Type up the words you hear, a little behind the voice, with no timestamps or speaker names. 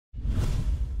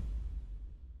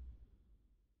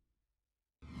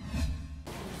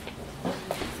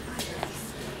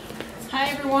Hi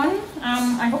everyone,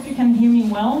 I hope you can hear me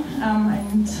well,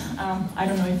 and I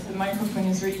don't know if the microphone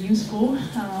is really useful,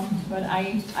 but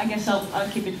I guess I'll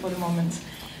keep it for the moment.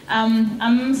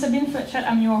 I'm Sabine Fetchet,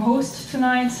 I'm your host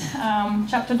tonight,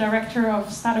 chapter director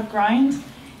of Startup Grind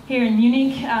here in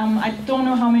Munich. I don't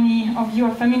know how many of you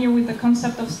are familiar with the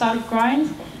concept of Startup Grind.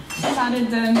 It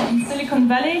started in Silicon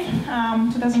Valley,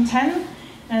 2010,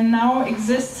 and now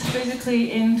exists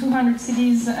basically in 200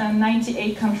 cities and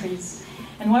 98 countries.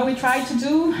 And what we try to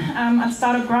do at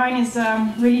Startup Grind is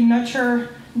really nurture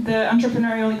the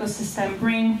entrepreneurial ecosystem,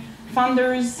 bring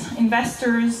founders,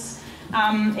 investors,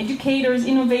 educators,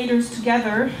 innovators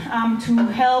together to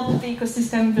help the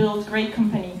ecosystem build great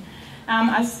company.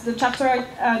 As the chapter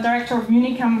director of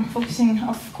Munich, I'm focusing,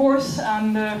 of course,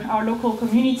 on our local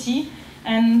community,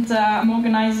 and I'm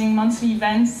organizing monthly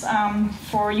events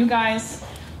for you guys,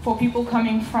 for people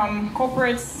coming from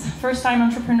corporates, first-time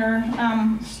entrepreneur,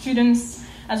 students,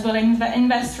 as well as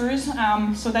investors,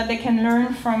 so that they can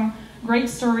learn from great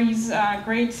stories,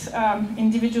 great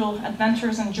individual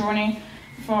adventures and journey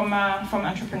from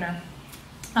entrepreneur.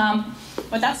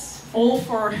 But that's all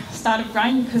for Startup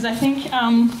Grind, because I think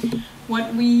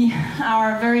what we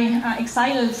are very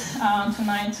excited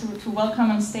tonight to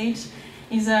welcome on stage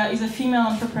is a female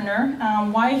entrepreneur.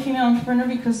 Why female entrepreneur?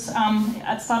 Because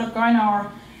at Startup Grind,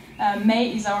 our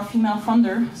May is our female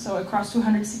founder, so across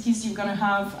 200 cities you're going to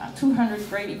have 200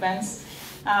 great events,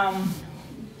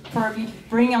 probably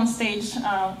bring on stage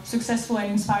successful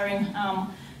and inspiring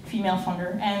female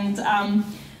founder. And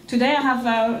today I have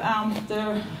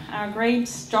the great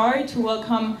joy to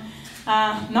welcome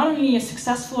not only a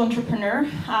successful entrepreneur,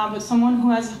 but someone who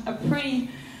has a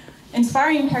pretty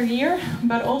inspiring career,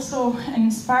 but also an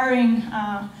inspiring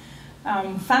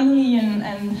family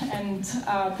and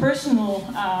personal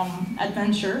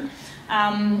adventure.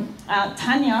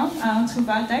 Tanja to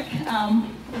Waldeck,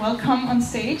 welcome on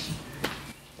stage.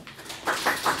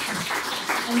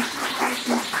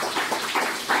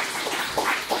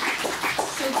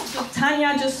 So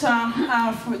Tanja, just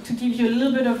to give you a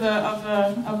little bit of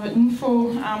an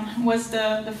info, was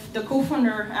the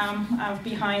co-founder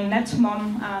behind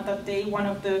Netmoms, that day one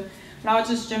of the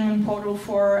largest German portal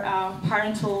for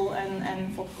parental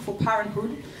and for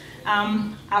parenthood.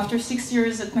 After 6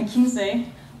 years at McKinsey,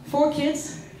 4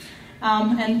 kids,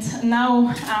 and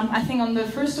now I think on the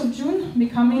 1st of June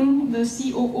becoming the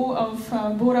COO of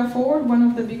Burda, one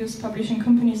of the biggest publishing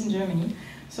companies in Germany.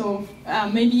 So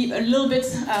maybe a little bit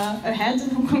ahead.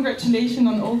 Congratulations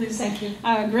on all this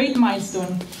great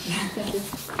milestone. Thank you.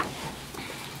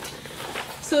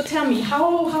 So tell me,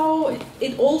 how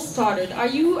it all started. Are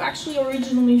you actually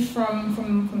originally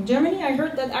from Germany? I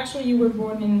heard that actually you were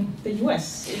born in the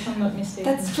US, if I'm not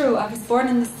mistaken. That's true. I was born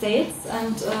in the States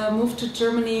and moved to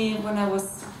Germany when I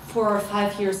was 4 or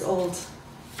 5 years old.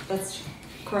 That's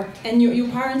correct. And your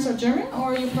parents are German,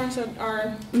 or your parents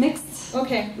are mixed?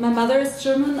 Okay. My mother is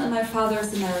German and my father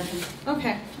is American.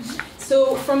 Okay.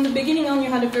 So from the beginning on, you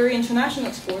had a very international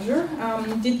exposure.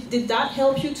 Did that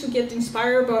help you to get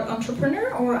inspired about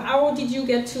entrepreneur, or how did you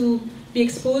get to be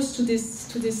exposed to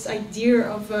this idea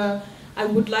of I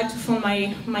would like to found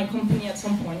my company at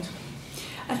some point?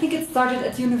 I think it started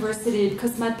at university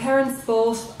because my parents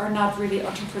both are not really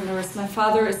entrepreneurs. My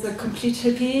father is a complete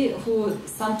hippie who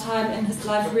sometime in his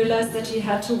life realized that he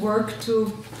had to work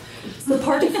to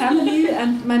support a family,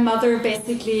 and my mother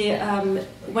basically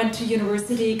went to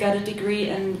university, got a degree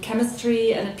in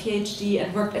chemistry and a PhD,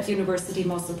 and worked at university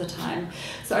most of the time.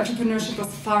 So entrepreneurship was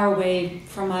far away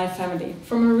from my family.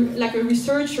 From like a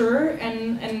researcher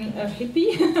and a hippie,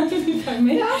 if I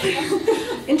may.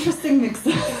 Yeah. Interesting mix.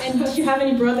 And do you have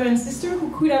any brother and sister who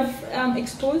could have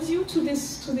exposed you to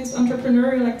this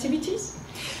entrepreneurial activities?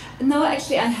 No,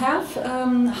 actually I have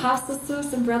half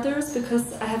sisters and brothers, because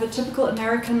I have a typical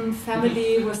American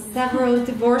family with several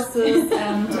divorces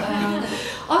and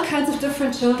all kinds of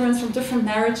different children from different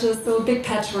marriages, so a big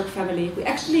patchwork family. We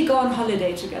actually go on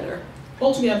holiday together.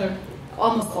 All together?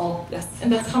 Almost all, yes.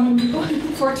 And that's how many people?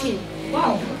 14.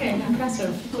 Wow, okay,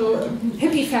 impressive. So,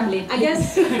 hippie family. I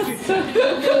guess the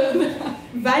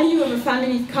value of a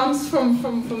family comes from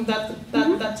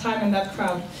that time and that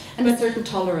crowd. And a certain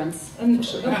tolerance. And,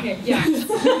 sure. Okay, yeah,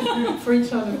 for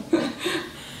each other.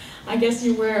 I guess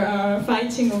you were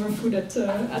fighting over food at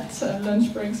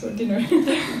lunch breaks or dinner.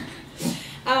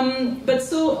 But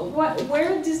so,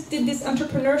 where did this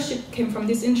entrepreneurship came from?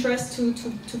 This interest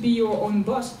to be your own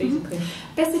boss, basically.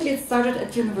 Basically, it started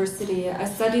at university. I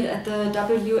studied at the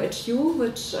WHU,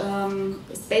 which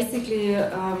is basically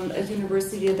a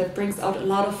university that brings out a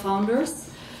lot of founders.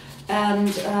 And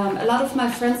a lot of my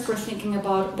friends were thinking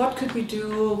about what could we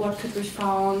do, what could we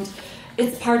found.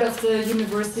 it's part of the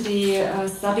university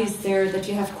studies there that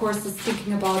you have courses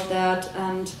thinking about that.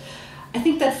 And I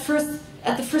think that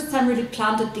at the first time really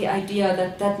planted the idea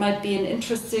that that might be an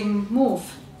interesting move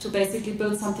to basically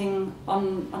build something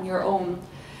on your own.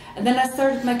 And then I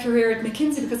started my career at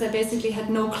McKinsey because I basically had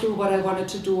no clue what I wanted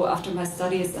to do after my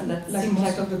studies, and that like seemed most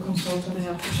like of the consultants.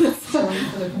 Sorry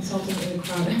for the consultant in the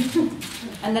crowd.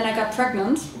 And then I got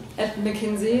pregnant at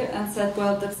McKinsey and said,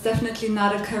 well, that's definitely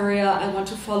not a career I want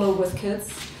to follow with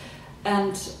kids.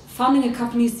 And founding a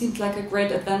company seemed like a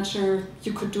great adventure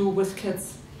you could do with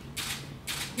kids.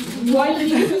 Why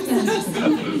did you do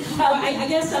that? I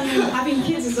guess having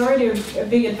kids is already a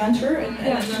big adventure and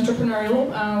an entrepreneurial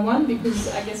one, because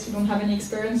I guess you don't have any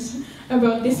experience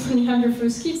about this when you have your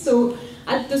first kid. So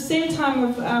at the same time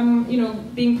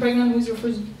of being pregnant with your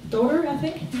first daughter, I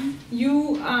think,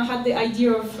 you had the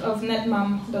idea of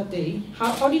Netmom.de.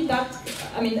 How did that?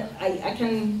 I mean, I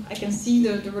can see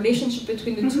the relationship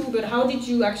between the two, but how did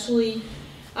you actually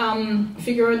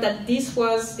figure out that this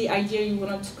was the idea you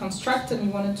wanted to construct and you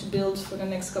wanted to build for the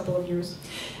next couple of years?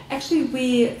 Actually,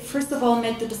 we first of all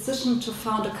made the decision to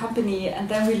found a company, and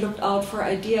then we looked out for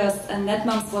ideas, and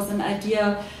Netmoms was an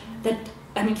idea that,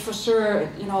 I mean, for sure,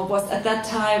 was at that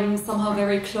time somehow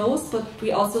very close, but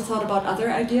we also thought about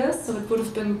other ideas, so it would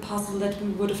have been possible that we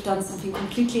would have done something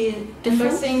completely different. And by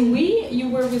saying we, you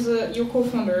were with your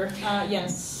co-founder,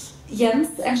 Jens.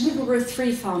 Jens, actually we were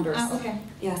 3 founders. Ah, okay.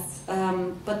 Yes,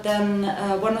 but then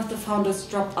one of the founders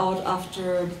dropped out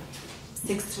after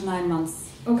 6 to 9 months.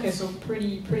 Okay, so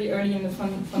pretty early in the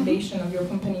foundation of your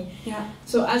company. Yeah.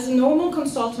 So as a normal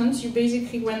consultant, you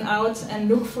basically went out and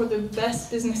looked for the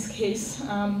best business case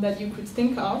that you could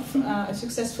think of, a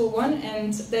successful one,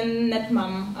 and then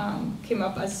Netmom came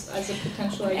up as a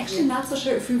potential idea. I'm actually not so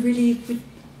sure if we really...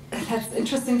 That's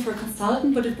interesting for a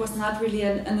consultant, but it was not really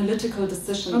an analytical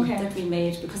decision that we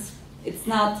made, because it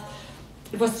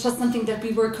was just something that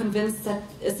we were convinced that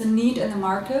is a need in the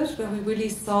market, where we really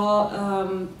saw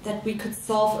that we could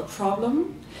solve a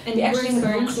problem. And we actually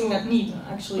experiencing that need,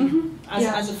 actually,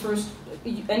 as a first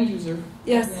end user.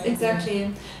 Yes,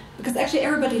 exactly. Because actually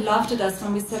everybody laughed at us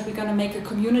when we said we're going to make a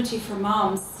community for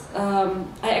moms.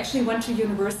 I actually went to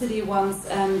university once,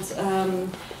 and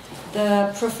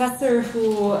the professor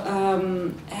who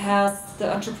has the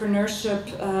entrepreneurship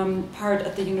part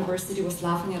at the university was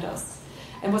laughing at us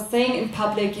and was saying in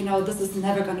public, this is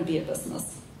never going to be a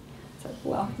business. So,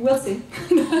 well, we'll see.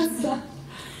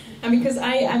 And because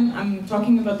I'm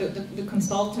talking about the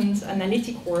consultant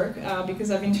analytic work,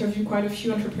 because I've interviewed quite a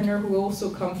few entrepreneurs who also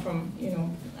come from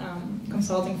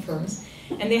consulting firms,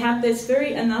 and they have this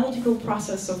very analytical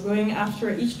process of going after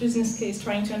each business case,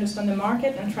 trying to understand the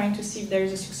market and trying to see if there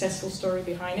is a successful story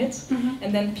behind it,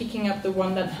 and then picking up the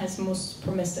one that has most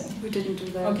promising. We didn't do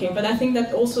that. Okay, but I think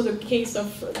that also the case of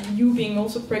you being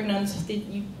also pregnant,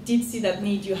 you did see that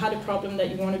need, you had a problem that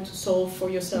you wanted to solve for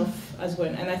yourself as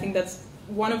well, and I think that's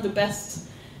one of the best,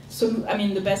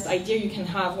 the best idea you can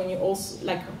have when you also,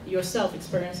 like yourself,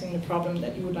 experiencing the problem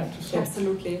that you would like to solve.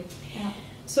 Absolutely. Yeah.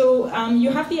 So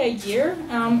you have the idea,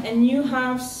 and you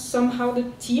have somehow the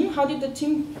team. How did the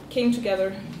team came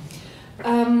together?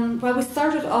 Well, we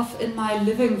started off in my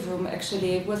living room,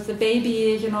 actually, with the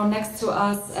baby, next to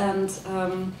us,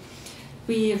 and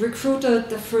we recruited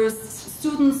the first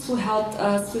students who helped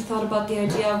us. We thought about the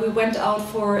idea. We went out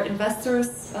for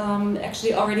investors,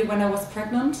 actually already when I was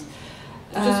pregnant.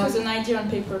 Just with an idea on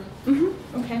paper?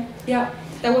 Okay. Yeah.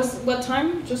 That was what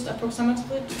time, just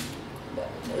approximately?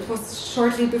 It was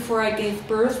shortly before I gave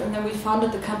birth, and then we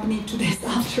founded the company 2 days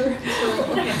after. So,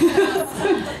 okay.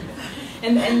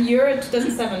 and you're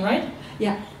 2007, right?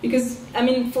 Yeah. Because,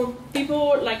 for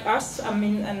people like us,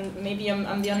 and maybe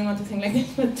I'm the only one to think like this,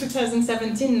 but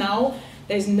 2017 now,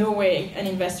 there's no way an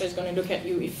investor is going to look at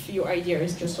you if your idea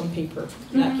is just on paper.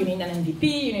 Like, you need an MVP,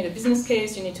 you need a business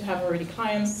case, you need to have already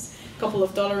clients, couple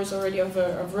of dollars already of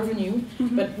revenue,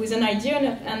 but with an idea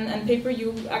and paper,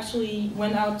 you actually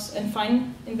went out and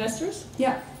find investors?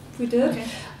 Yeah, we did,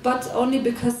 but only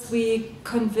because we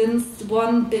convinced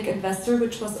one big investor,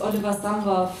 which was Oliver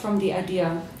Samra, from the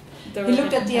idea. He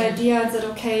looked at the idea and said,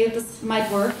 okay, this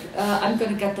might work, I'm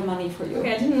going to get the money for you.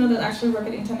 Okay, I didn't know that actually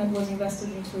Rocket Internet was invested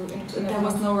into There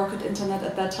was no Rocket Internet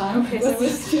at that time. Okay, so it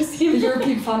was just the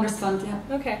European Founders Fund,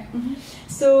 yeah. Okay.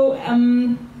 So,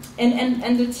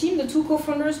 and the team, the 2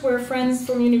 co-founders, were friends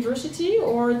from university,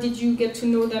 or did you get to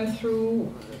know them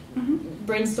through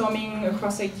brainstorming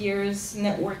across ideas,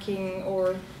 networking,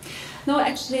 or? No,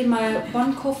 actually, my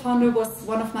one co-founder was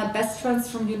one of my best friends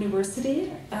from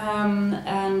university,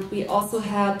 and we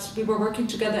were working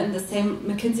together in the same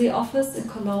McKinsey office in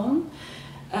Cologne.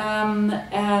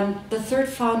 And the third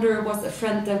founder was a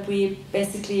friend that we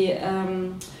basically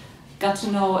got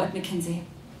to know at McKinsey.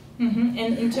 Mm-hmm.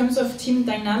 And in terms of team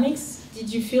dynamics,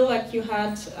 did you feel like you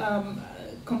had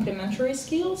complementary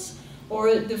skills,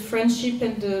 or the friendship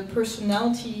and the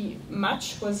personality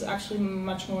match was actually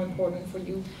much more important for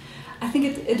you? I think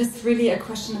it is really a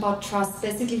question about trust.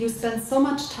 Basically, you spend so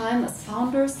much time as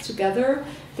founders together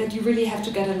that you really have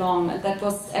to get along. And that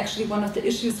was actually one of the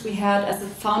issues we had as a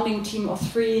founding team of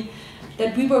 3,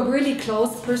 that we were really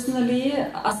close personally,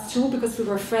 us two, because we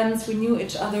were friends, we knew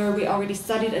each other, we already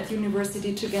studied at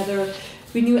university together.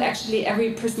 We knew actually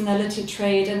every personality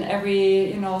trait and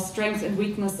every, strength and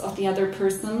weakness of the other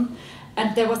person.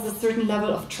 And there was a certain level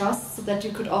of trust so that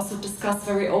you could also discuss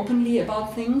very openly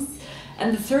about things.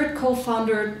 And the third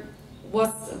co-founder was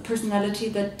a personality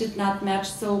that did not match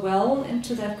so well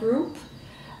into that group.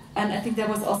 And I think that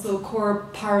was also a core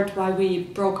part why we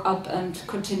broke up and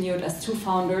continued as 2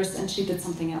 founders, and she did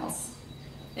something else.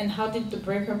 And how did the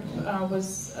breakup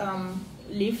was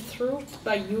lived through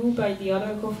by you, by the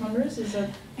other co-founders?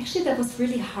 Actually, that was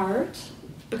really hard,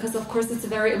 because of course it's a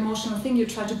very emotional thing. You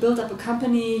try to build up a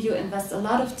company, you invest a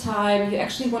lot of time, you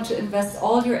actually want to invest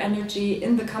all your energy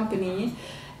in the company,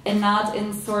 and not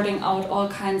in sorting out all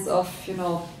kinds of,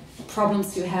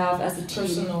 problems you have as a team.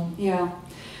 Personal. Yeah.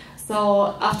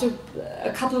 So after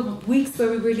a couple of weeks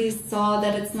where we really saw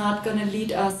that it's not going to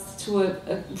lead us to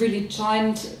a really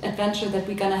joint adventure that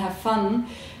we're going to have fun,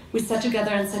 we sat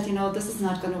together and said, this is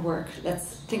not going to work.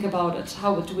 Let's think about it.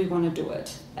 How do we want to do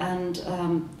it? And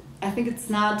I think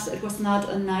it was not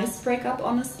a nice breakup,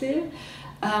 honestly.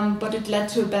 But it led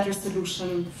to a better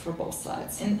solution for both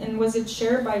sides. And was it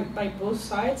shared by both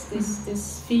sides,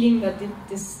 this feeling that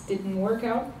this didn't work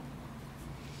out?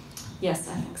 Yes,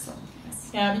 I think so. Yes.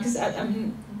 Yeah, because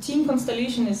team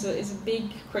constellation is a big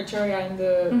criteria in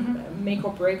the make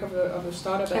or break of a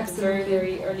startup at the very,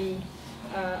 very early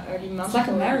months. It's like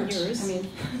a marriage. Years. I mean,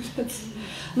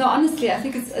 no, honestly, I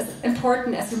think it's as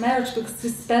important as a marriage, because you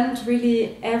spend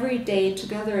really every day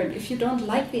together, and if you don't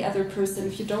like the other person,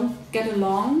 if you don't get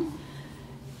along,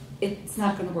 it's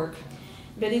not going to work.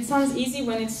 But it sounds easy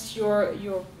when it's your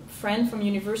friend from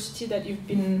university that you've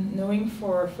been knowing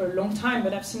for a long time.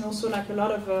 But I've seen also like a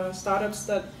lot of startups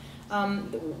that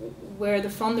where the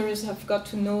founders have got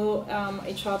to know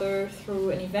each other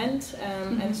through an event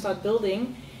and start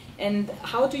building. And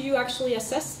how do you actually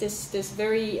assess this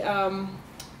very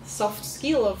soft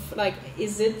skill of like,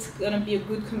 is it going to be a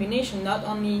good combination, not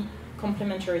only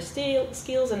complementary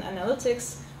skills and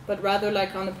analytics, but rather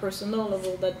like on a personal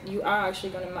level that you are actually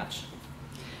going to match?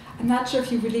 I'm not sure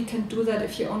if you really can do that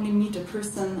if you only meet a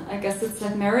person. I guess it's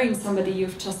like marrying somebody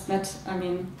you've just met. I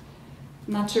mean,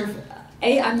 not sure if,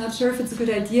 A, I'm not sure if it's a good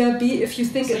idea. B, if you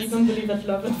think so you don't believe that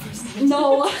love at first sight?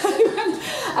 No.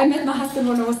 I met my husband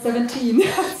when I was 17.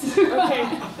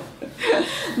 Okay.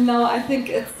 No, I think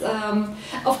it's,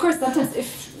 of course, sometimes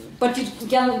but you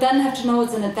then have to know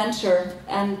it's an adventure,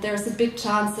 and there's a big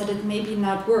chance that it maybe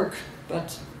not work,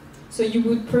 but... So you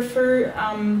would prefer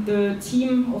the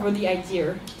team over the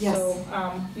idea? Yes. So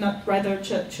not rather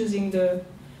choosing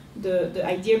the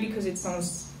idea because it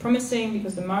sounds promising,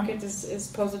 because the market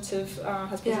is positive,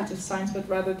 has positive signs, but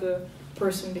rather the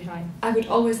person behind. I would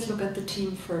always look at the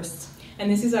team first.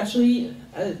 And this is actually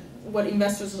what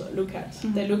investors look at.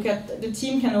 Mm-hmm. They look at the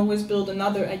team can always build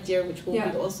another idea which will be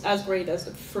as great as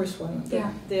the first one.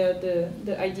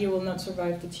 The idea will not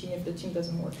survive the team if the team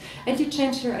doesn't work. And you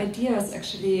change your ideas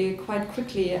actually quite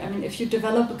quickly. I mean, if you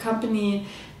develop a company,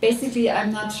 basically,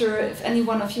 I'm not sure if any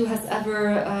one of you has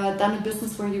ever done a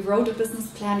business where you wrote a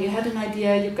business plan, you had an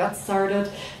idea, you got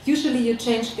started. Usually you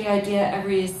change the idea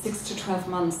every 6 to 12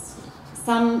 months.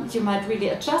 Some you might really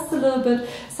adjust a little bit.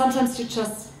 Sometimes you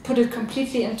just put it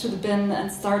completely into the bin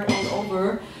and start all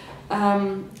over.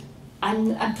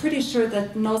 I'm pretty sure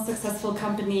that no successful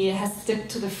company has stick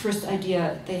to the first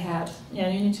idea they had. Yeah,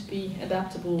 you need to be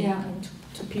adaptable and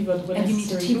to pivot when necessary. And you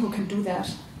need a team who can do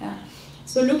that. Yeah.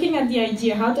 So looking at the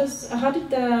idea, how did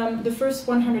the first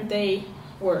 100-day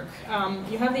work?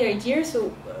 You have the idea,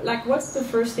 so like what's the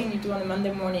first thing you do on a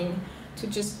Monday morning to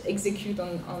just execute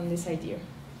on this idea?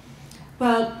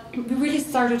 Well, we really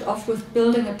started off with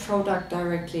building a product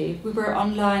directly. We were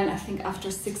online, I think,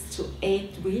 after 6 to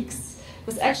 8 weeks. It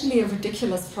was actually a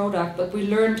ridiculous product, but we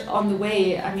learned on the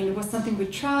way. I mean, it was something we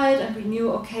tried and we knew,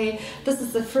 okay, this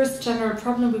is the first general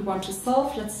problem we want to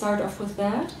solve. Let's start off with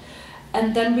that.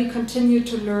 And then we continued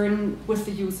to learn with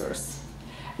the users.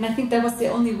 And I think that was the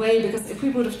only way, because if we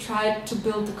would have tried to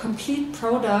build the complete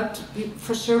product, we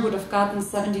for sure would have gotten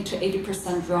 70 to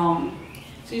 80% wrong.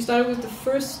 So you started with the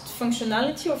first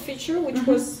functionality or feature, which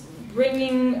was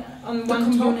bringing on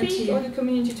one topic or the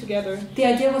community together? The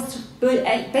idea was to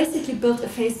basically build a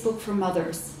Facebook for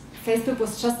mothers. Facebook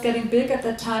was just getting big at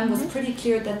that time. It was pretty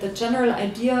clear that the general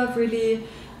idea really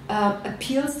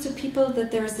appeals to people,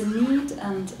 that there is a need,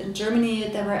 and in Germany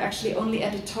there were actually only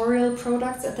editorial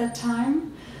products at that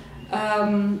time.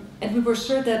 And we were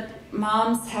sure that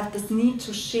moms have this need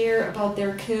to share about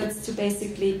their kids, to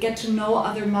basically get to know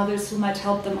other mothers who might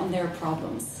help them on their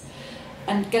problems.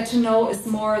 And get to know is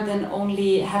more than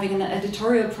only having an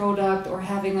editorial product or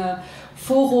having a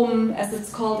forum, as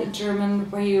it's called in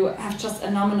German, where you have just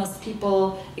anonymous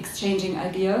people exchanging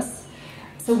ideas.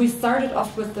 So we started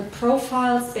off with the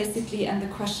profiles, basically, and the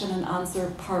question and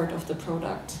answer part of the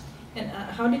product. And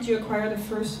how did you acquire the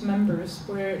first members?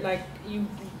 Where, like, you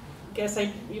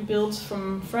built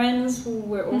from friends who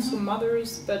were also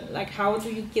mothers, but like, how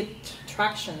do you get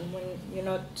traction when you're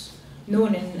not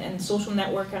known and social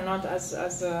network are not as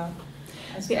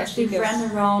we actually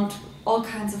ran around all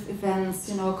kinds of events,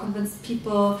 you know, convinced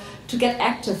people to get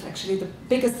active. Actually, the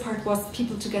biggest part was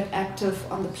people to get active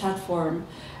on the platform.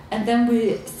 And then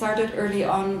we started early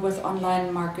on with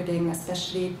online marketing,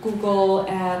 especially Google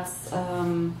ads.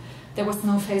 There was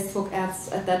no Facebook ads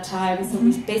at that time, so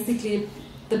we basically,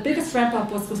 the biggest ramp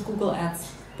up was with Google ads,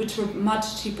 which were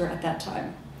much cheaper at that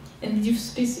time. And did you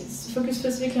focus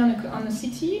specifically on a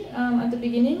city at the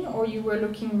beginning, or you were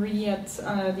looking really at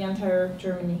the entire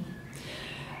Germany?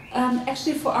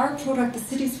 Actually, for our product, the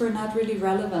cities were not really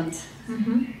relevant.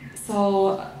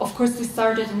 So, of course, we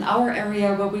started in our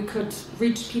area where we could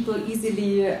reach people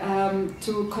easily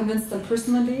to convince them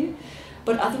personally.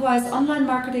 But otherwise, online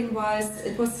marketing-wise,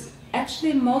 it was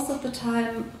actually most of the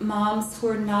time moms who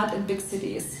were not in big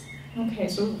cities. Okay,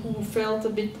 so who felt a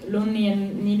bit lonely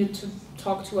and needed to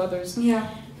talk to others. Yeah.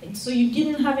 So you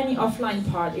didn't have any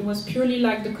offline part. It was purely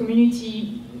like the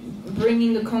community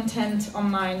bringing the content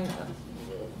online,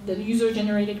 the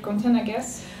user-generated content, I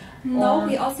guess? No,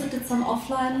 we also did some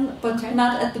offline, but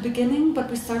not at the beginning, but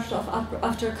we started off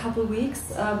after a couple of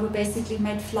weeks. We basically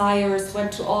made flyers,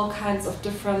 went to all kinds of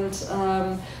different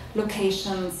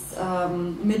locations,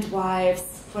 midwives,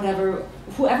 whatever,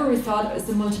 whoever we thought is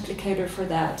a multiplicator for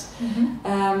that.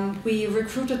 We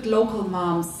recruited local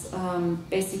moms,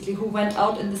 basically, who went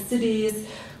out in the cities,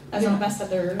 as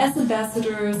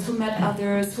ambassadors who met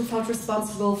others, who felt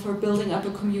responsible for building up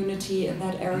a community in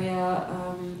that area,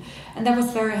 and that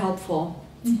was very helpful.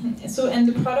 So, and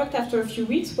the product after a few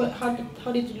weeks,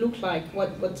 how did it look like?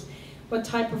 What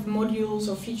type of modules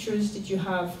or features did you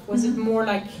have? Was it more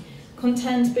like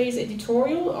content-based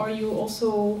editorial, or you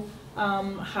also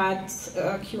had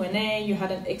Q&A, you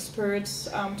had an expert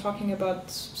talking about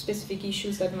specific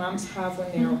issues that moms have when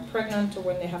they are pregnant or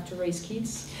when they have to raise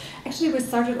kids? Actually, we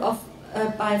started off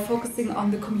by focusing on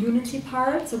the community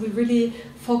part. So we really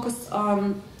focused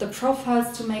on the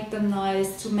profiles to make them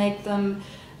nice, to make them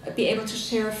be able to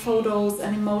share photos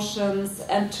and emotions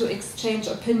and to exchange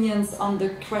opinions on the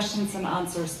questions and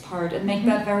answers part and make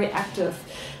that very active.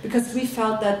 Because we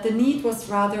felt that the need was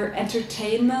rather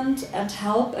entertainment and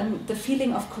help and the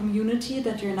feeling of community,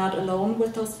 that you're not alone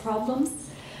with those problems,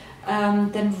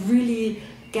 than really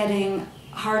getting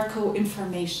hardcore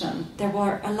information. There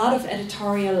were a lot of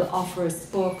editorial offers,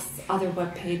 books, other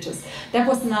web pages. That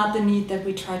was not the need that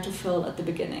we tried to fill at the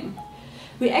beginning.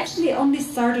 We actually only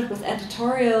started with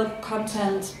editorial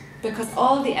content because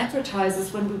all the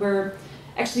advertisers, when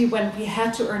we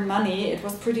had to earn money, it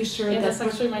was pretty sure that... that's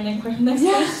actually my next question.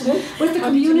 With the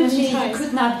community, you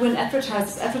could not win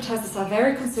advertisers. Advertisers are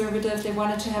very conservative. They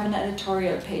wanted to have an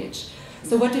editorial page.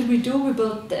 So what did we do? We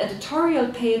built the editorial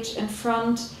page in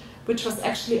front, which was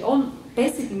actually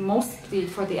basically mostly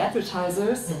for the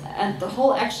advertisers, and the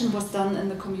whole action was done in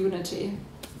the community.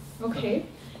 Okay.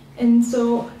 And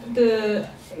so the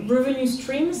revenue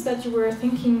streams that you were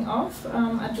thinking of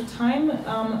at the time,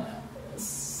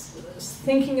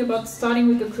 thinking about starting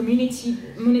with the community,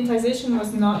 monetization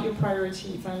was not your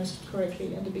priority, if I understood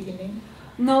correctly, at the beginning?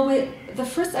 No, the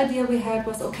first idea we had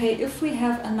was, okay, if we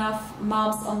have enough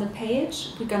moms on the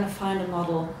page, we're going to find a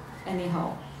model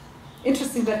anyhow.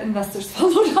 Interesting that investors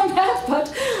followed on that,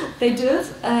 but they did.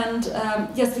 And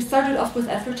yes, we started off with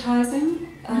advertising,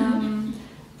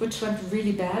 which went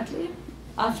really badly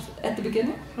at the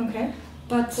beginning. Okay.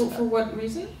 But for what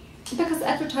reason? Because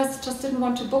advertisers just didn't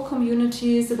want to book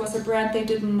communities. It was a brand they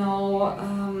didn't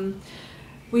know.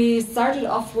 We started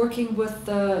off working with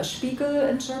the Spiegel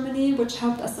in Germany, which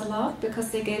helped us a lot because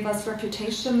they gave us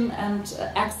reputation and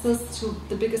access to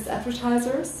the biggest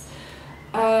advertisers.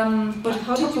 But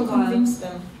how did you convince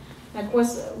them? Like,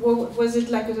 was it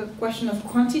like a question of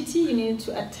quantity? You needed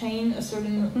to attain a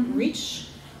certain reach.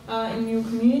 in your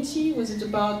community? Was it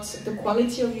about the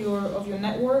quality of your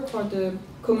network or the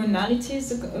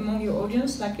commonalities among your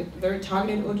audience, like a very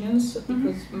targeted audience?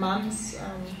 Because moms.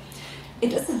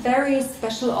 It is a very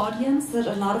special audience that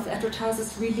a lot of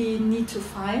advertisers really need to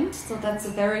find. So that's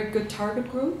a very good target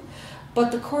group.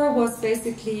 But the core was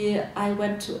basically, I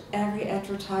went to every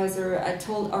advertiser, I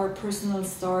told our personal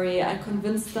story, I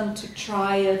convinced them to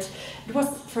try it. It was,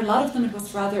 for a lot of them, it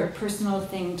was rather a personal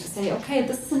thing to say, okay,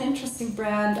 this is an interesting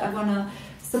brand, I want to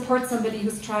support somebody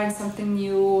who's trying something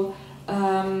new.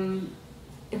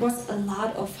 It was a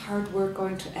lot of hard work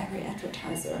going to every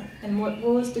advertiser. And what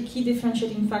was the key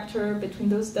differentiating factor between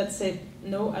those that said,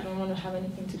 no, I don't want to have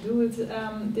anything to do with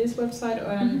this website,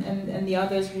 and the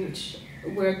others which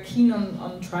were keen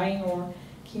on trying or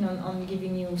keen on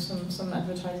giving you some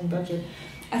advertising budget?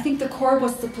 I think the core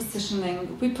was the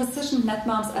positioning. We positioned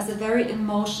Netmoms as a very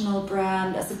emotional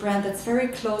brand, as a brand that's very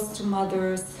close to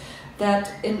mothers,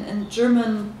 that in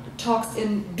German talks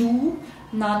in du,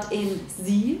 not in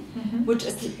sie, which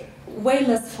is way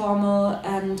less formal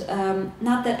and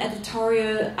not that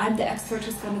editorial, I'm the expert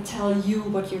who's going to tell you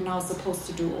what you're now supposed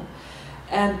to do.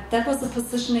 And that was a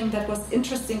positioning that was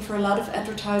interesting for a lot of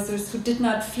advertisers who did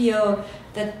not feel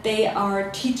that they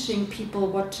are teaching people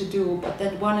what to do, but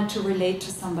that wanted to relate to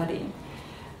somebody.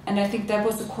 And I think that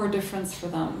was a core difference for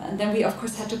them. And then we, of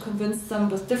course, had to convince them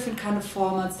with different kind of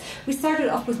formats. We started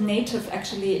off with native,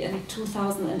 actually, in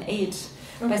 2008.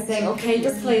 By saying, okay,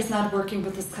 display is not working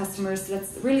with these customers.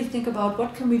 Let's really think about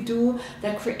what can we do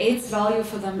that creates value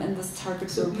for them in this target group.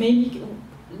 So maybe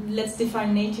let's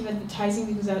define native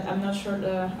advertising, because I'm not sure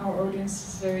our audience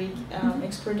is very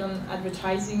expert on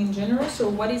advertising in general. So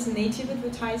what is native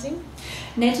advertising?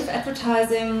 Native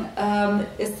advertising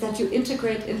is that you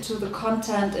integrate into the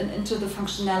content and into the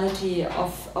functionality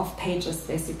of pages,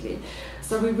 basically.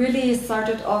 So we really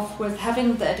started off with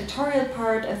having the editorial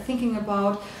part and thinking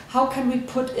about how can we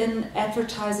put in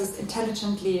advertisers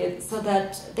intelligently so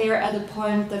that they are at a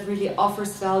point that really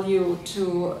offers value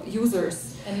to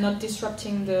users. And not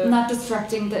disrupting the... Not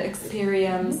disrupting the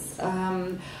experience.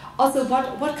 Also,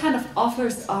 what kind of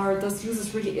offers are those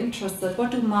users really interested?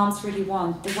 What do moms really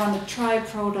want? They want to try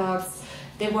products.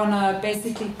 They want to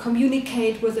basically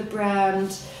communicate with a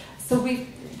brand. So we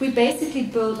basically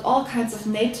built all kinds of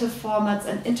native formats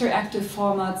and interactive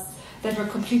formats that were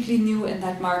completely new in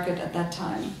that market at that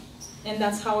time. And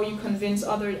that's how you convince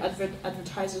other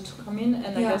advertisers to come in,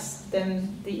 and I guess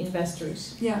then the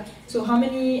investors. Yeah. So how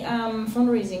many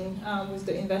fundraising with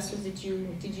the investors did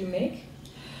you make?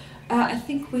 I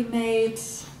think we made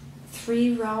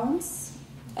 3 rounds.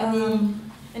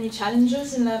 Any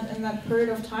challenges in that period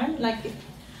of time? Like,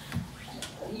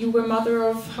 you were mother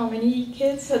of how many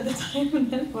kids at the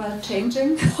time? Well,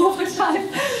 changing over time.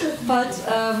 But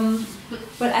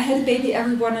I had a baby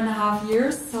every 1.5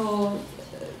 years, so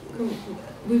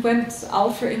we went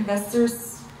out for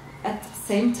investors at the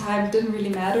same time. It didn't really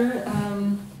matter.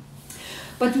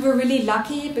 But we were really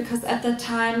lucky because at that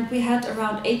time we had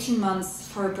around 18 months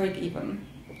for a break even.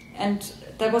 And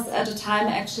that was at a time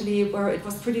actually where it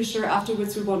was pretty sure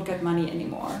afterwards we won't get money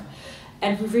anymore.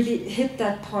 And we really hit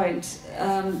that point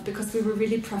because we were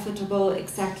really profitable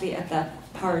exactly at that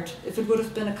part. If it would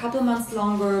have been a couple months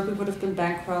longer, we would have been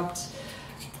bankrupt.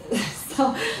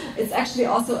 So it's actually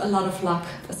also a lot of luck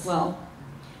as well.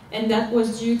 And that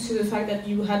was due to the fact that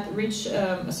you had reached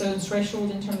a certain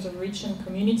threshold in terms of reach and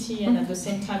community, and at the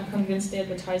same time convinced the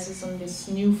advertisers on this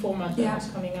new format that was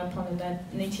coming up on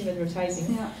that native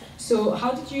advertising. Yeah. So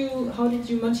how did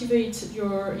you motivate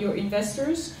your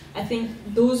investors? I think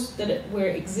those that were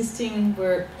existing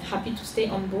were happy to stay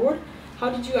on board. How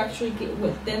did you actually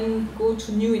then go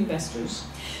to new investors?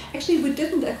 Actually, we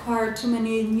didn't acquire too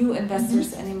many new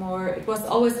investors anymore. It was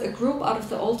always a group out of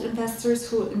the old investors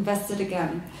who invested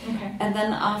again. Okay. And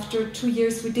then after 2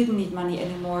 years, we didn't need money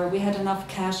anymore. We had enough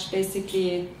cash,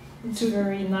 basically. It's a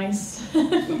very nice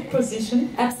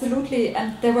position. Absolutely.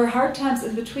 And there were hard times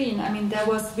in between. I mean,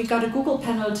 we got a Google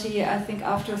penalty, I think,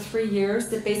 after 3 years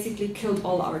that basically killed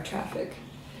all our traffic.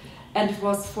 And it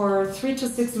was for 3 to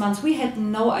 6 months. We had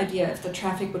no idea if the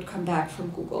traffic would come back from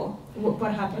Google.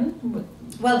 What happened?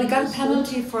 Well, we got a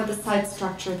penalty for the site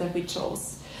structure that we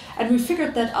chose. And we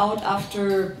figured that out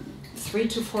after 3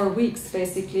 to 4 weeks,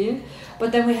 basically.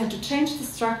 But then we had to change the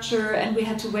structure and we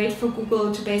had to wait for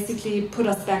Google to basically put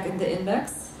us back in the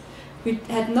index. We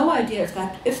had no idea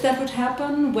if that would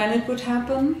happen, when it would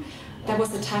happen. That was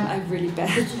the time I really bet.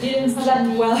 But you didn't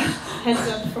have well heads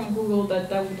up from Google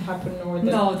that would happen, or that...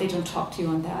 No, they don't talk to you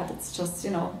on that. It's just,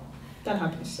 that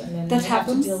happens, and then that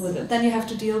happens. Have to deal with it. Then you have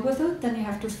to deal with it. Then you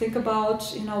have to think about,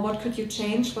 what could you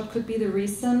change? What could be the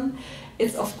reason?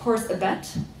 It's of course a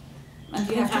bet. And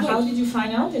you have to How did you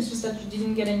find out? It's just that you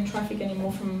didn't get any traffic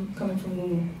anymore coming from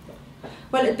Google.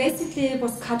 Well, it basically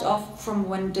was cut off from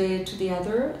one day to the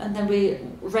other, and then we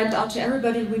went out to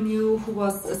everybody we knew who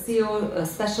was a SEO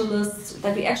specialist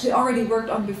that we actually already worked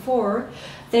on before.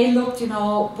 They looked,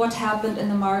 what happened in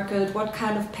the market, what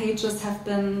kind of pages have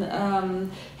been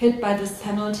hit by this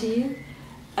penalty,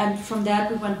 and from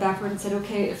that we went backward and said,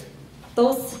 okay, if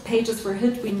those pages were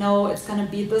hit, we know it's going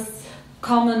to be this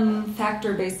common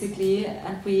factor basically,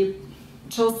 and we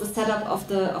chose the setup of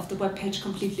the web page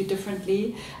completely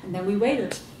differently, and then we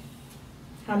waited.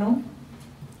 How long?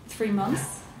 3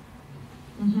 months.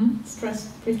 Stress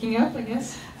picking up, I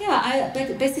guess. Yeah,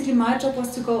 basically my job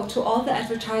was to go to all the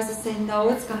advertisers saying, no,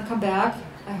 it's going to come back.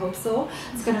 I hope so.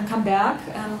 It's going to come back,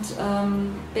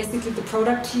 and basically the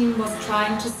product team was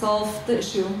trying to solve the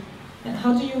issue. And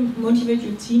how do you motivate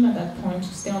your team at that point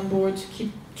to stay on board, to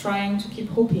keep trying, to keep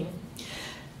hoping?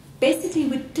 Basically,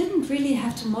 we didn't really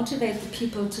have to motivate the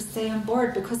people to stay on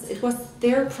board because it was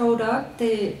their product.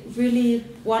 They really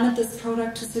wanted this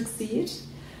product to succeed.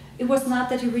 It was not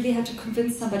that you really had to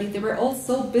convince somebody. They were all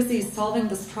so busy solving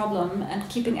this problem and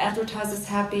keeping advertisers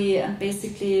happy and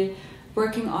basically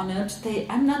working on it.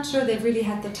 I'm not sure they really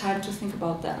had the time to think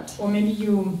about that. Or maybe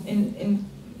you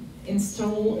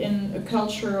install in a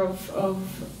culture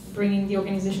of bringing the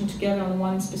organization together on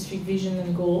one specific vision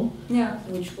and goal,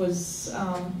 which was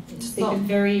taken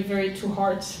very, very to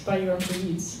heart by your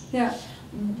employees. Yeah.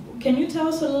 Can you tell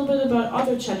us a little bit about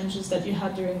other challenges that you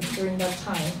had during that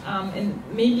time, and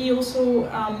maybe also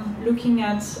looking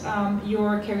at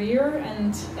your career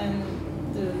and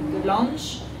the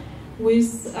launch,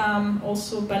 with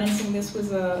also balancing this with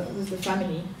the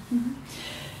family?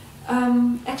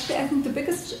 Actually, I think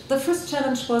the first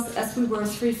challenge was as we were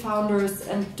 3 founders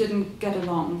and didn't get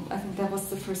along. I think that was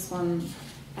the first one.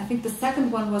 I think the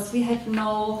second one was we had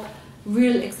no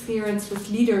real experience with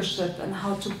leadership and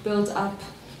how to build up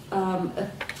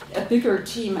a bigger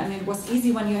team. I mean, it was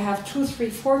easy when you have 2, 3,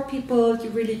 4 people. You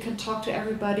really can talk to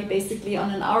everybody basically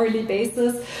on an hourly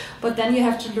basis. But then you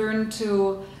have to learn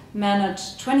to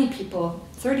manage 20 people,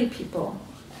 30 people,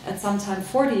 at some time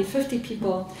 40, 50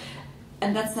 people.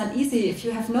 And that's not easy if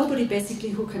you have nobody basically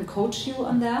who can coach you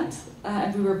on that.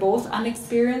 And we were both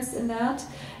unexperienced in that.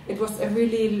 It was a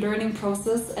really learning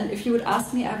process. And if you would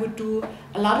ask me, I would do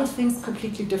a lot of things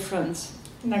completely different.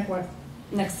 Like what?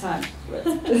 Next time.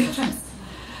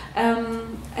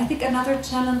 I think another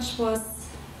challenge was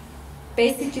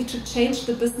basically to change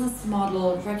the business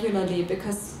model regularly,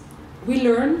 because we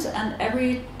learned, and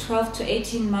every 12 to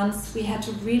 18 months we had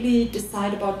to really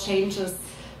decide about changes,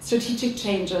 strategic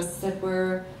changes that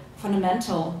were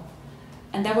fundamental.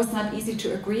 And that was not easy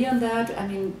to agree on that. I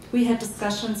mean, we had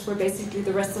discussions where basically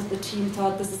the rest of the team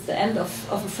thought this is the end of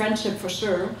a friendship for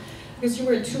sure. Because you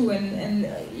were 2, and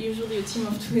usually a team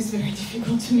of 2 is very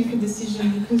difficult to make a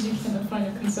decision because you cannot find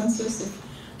a consensus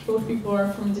if both people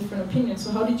are from different opinions.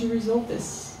 So how did you resolve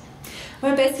this?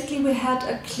 Well, basically we had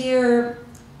a clear,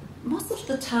 most of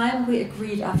the time we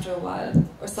agreed after a while,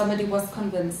 or somebody was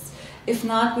convinced. If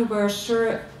not, we were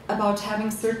sure about having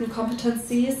certain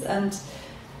competencies, and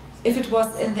if it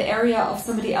was in the area of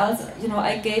somebody else,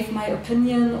 I gave my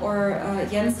opinion, or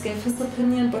Jens gave his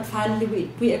opinion, but finally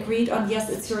we agreed on, yes,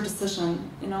 it's your decision,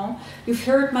 You've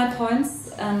heard my points,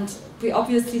 and we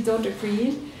obviously don't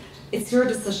agree. It's your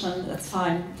decision, that's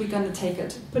fine, we're going to take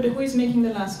it. But who is making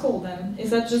the last call then?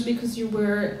 Is that just because you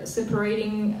were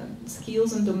separating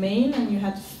skills and domain, and you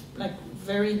had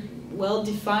very well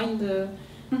defined the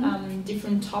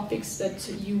different topics that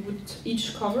you would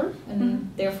each cover, and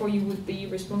therefore you would be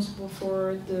responsible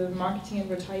for the marketing,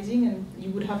 advertising, and you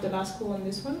would have the last call on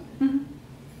this one?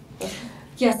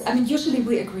 Yes, I mean, usually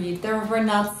we agreed. There were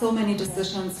not so many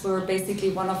decisions where basically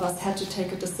one of us had to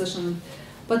take a decision.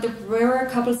 But there were a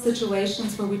couple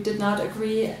situations where we did not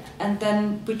agree, and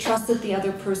then we trusted the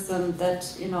other person that,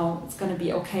 it's going to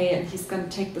be okay and he's going to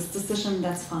take this decision,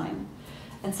 that's fine.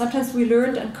 And sometimes we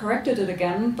learned and corrected it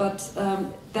again, but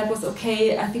that was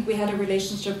okay. I think we had a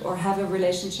relationship, or have a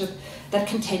relationship, that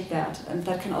can take that, and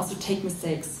that can also take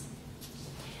mistakes.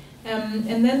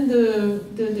 And then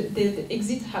the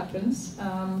exit happens,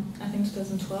 I think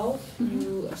 2012.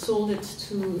 You sold it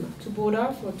to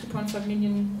Burda for 2.5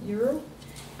 million euro.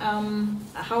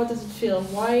 How does it feel?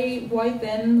 Why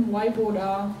then? Why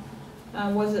Burda?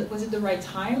 Was it the right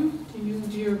time?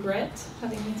 Do you regret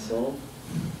having it sold?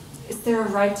 Is there a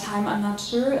right time? I'm not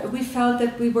sure. We felt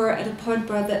that we were at a point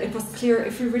where it was clear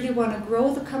if we really want to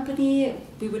grow the company,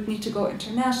 we would need to go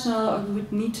international, or we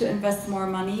would need to invest more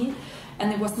money.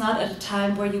 And it was not at a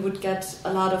time where you would get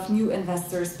a lot of new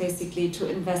investors basically to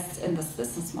invest in this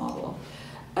business model.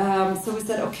 So we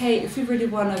said, okay, if we really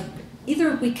want to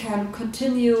either we can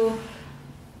continue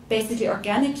basically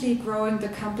organically growing the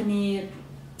company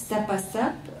step by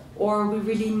step, or we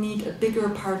really need a bigger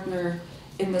partner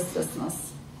in this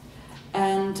business.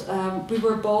 And we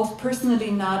were both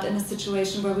personally not in a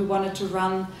situation where we wanted to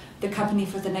run the company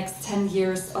for the next 10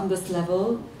 years on this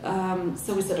level.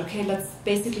 So we said, okay, let's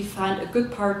basically find a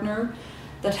good partner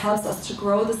that helps us to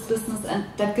grow this business and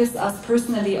that gives us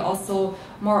personally also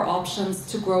more options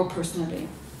to grow personally.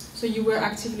 So you were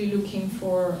actively looking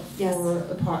for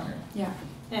a partner? Yeah.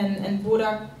 And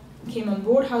Burda came on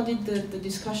board. How did the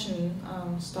discussion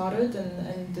started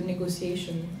and the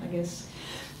negotiation, I guess?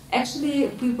 Actually,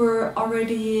 we were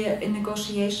already in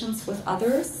negotiations with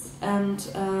others, and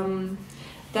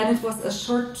then it was a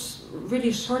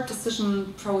really short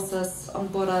decision process on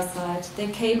Burda's side. They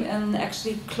came in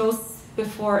actually close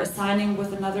before signing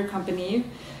with another company,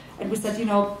 and we said, you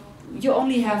know, you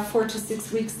only have 4 to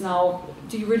 6 weeks now.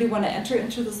 Do you really want to enter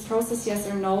into this process, yes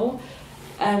or no?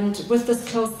 And with this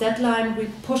close deadline, we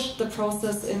pushed the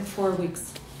process in 4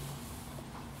 weeks.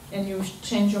 And you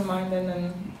changed your mind then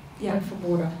and went for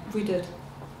Burda? We did.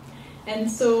 And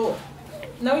so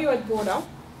now you're at Burda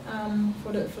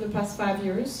for the past 5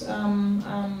 years,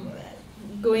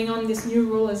 going on this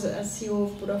new role as CEO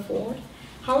of Burda Forward.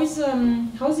 How's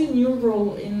your new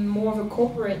role in more of a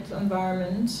corporate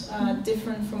environment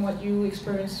different from what you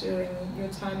experienced during your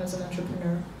time as an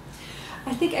entrepreneur?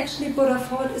 I think actually Burda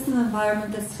Forward is an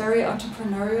environment that's very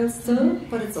entrepreneurial still,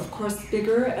 but it's of course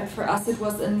bigger, and for us it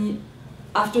was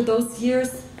after those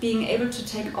years being able to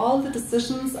take all the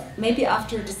decisions, maybe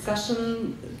after a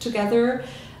discussion together,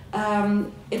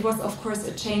 it was of course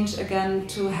a change again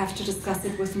to have to discuss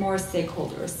it with more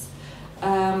stakeholders,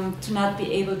 to not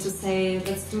be able to say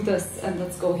let's do this and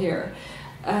let's go here.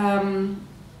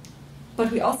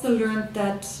 But we also learned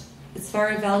that it's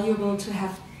very valuable to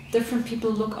have different people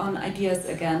look on ideas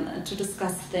again and to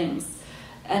discuss things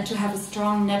and to have a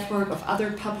strong network of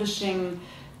other publishing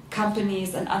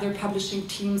companies and other publishing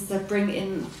teams that bring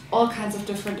in all kinds of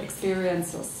different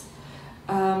experiences.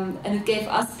 And it gave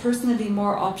us personally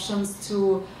more options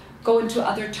to go into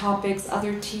other topics,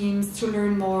 other teams, to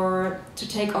learn more, to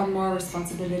take on more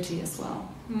responsibility as well.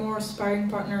 More sparring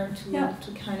partner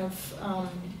to kind of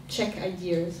check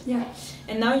ideas. Yeah.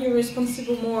 And now you're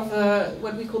responsible more of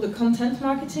what we call the content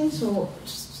marketing, so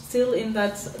still in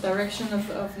that direction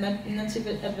of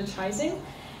native advertising.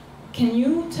 Can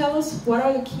you tell us what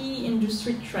are the key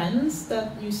industry trends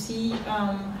that you see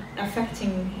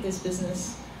affecting this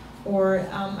business or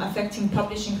affecting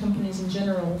publishing companies in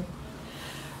general?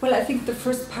 Well, I think the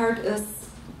first part is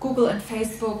Google and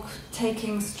Facebook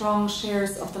taking strong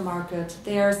shares of the market.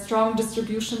 They are strong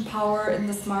distribution power in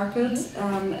this market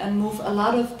and move a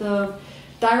lot of the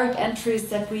direct entries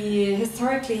that we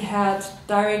historically had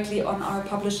directly on our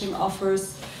publishing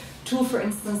offers to, for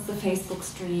instance, the Facebook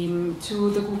stream,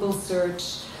 to the Google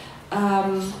search.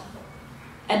 And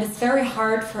it's very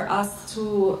hard for us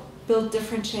to build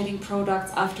differentiating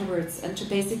products afterwards and to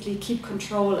basically keep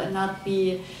control and not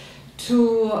be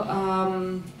too...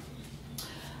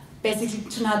 basically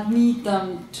to not need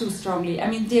them too strongly. I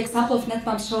mean, the example of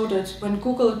Netmoms showed it. When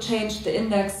Google changed the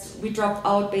index, we dropped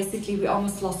out, basically we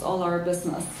almost lost all our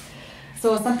business.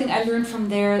 So something I learned from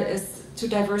there is to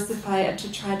diversify and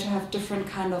to try to have different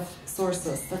kind of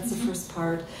sources. That's the first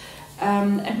part.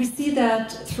 And we see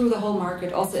that through the whole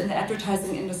market, also in the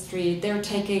advertising industry. They're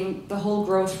taking the whole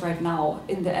growth right now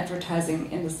in the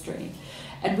advertising industry.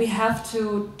 And we have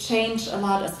to change a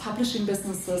lot as publishing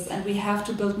businesses, and we have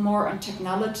to build more on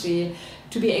technology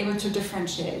to be able to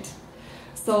differentiate.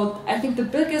 So I think the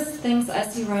biggest things I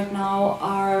see right now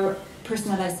are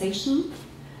personalization.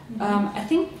 I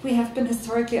think we have been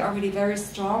historically already very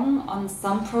strong on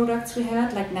some products we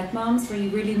had, like Netmoms, where you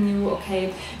really knew,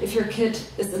 okay, if your kid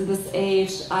is in this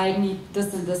age, I need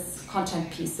this and this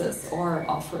content pieces or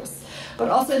offers. But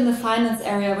also in the finance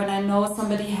area, when I know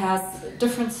somebody has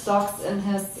different stocks in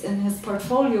his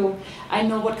portfolio, I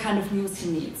know what kind of news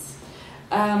he needs.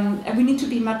 And we need to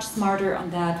be much smarter on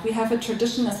that. We have a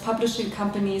tradition as publishing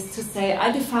companies to say,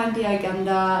 I define the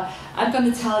agenda, I'm going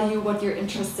to tell you what you're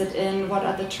interested in, what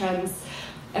are the trends.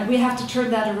 And we have to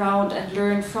turn that around and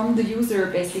learn from the user,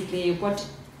 basically, what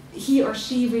he or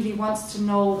she really wants to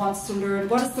know, wants to learn,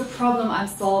 what is the problem I'm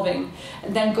solving,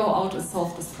 and then go out and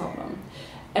solve this problem.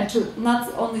 And to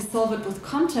not only solve it with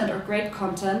content or great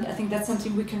content, I think that's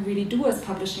something we can really do as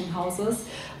publishing houses,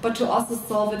 but to also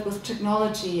solve it with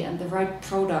technology and the right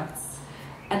products.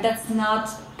 And that's not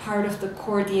part of the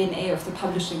core DNA of the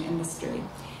publishing industry.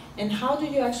 And how do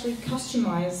you actually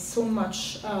customize so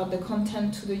much the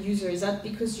content to the user? Is that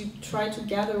because you try to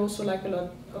gather also like a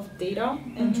lot of data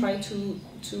and try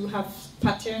to have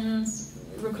patterns,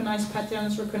 recognize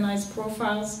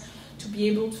profiles, to be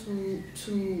able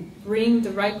to bring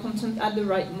the right content at the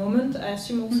right moment, I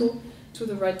assume also, to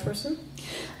the right person?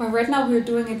 Well, right now we're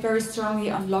doing it very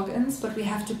strongly on logins, but we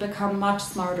have to become much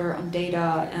smarter on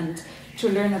data and to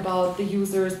learn about the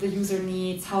users, the user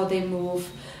needs, how they move.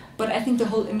 But I think the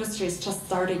whole industry is just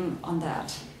starting on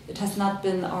that. It has not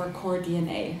been our core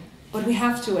DNA. But we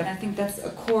have to, and I think that's a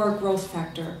core growth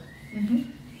factor.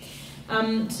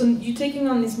 So you're taking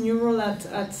on this new role at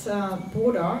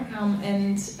Burda,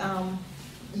 and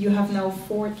you have now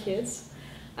 4 kids.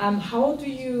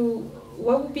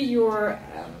 What would be your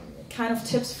kind of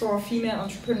tips for female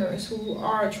entrepreneurs who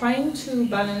are trying to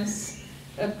balance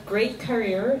a great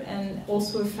career and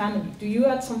also a family? Do you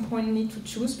at some point need to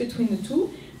choose between the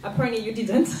two? Apparently you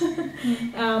didn't.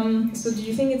 So do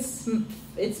you think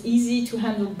it's easy to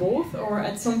handle both, or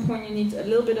at some point you need a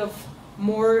little bit of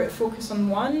more focus on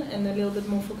one and a little bit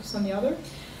more focus on the other?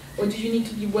 Or do you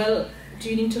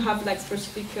need to have like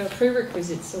specific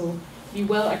prerequisites, so be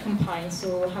well accompanied,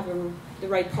 so have the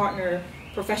right partner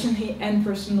professionally and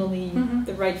personally,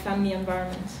 the right family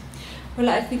environment? Well,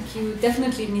 I think you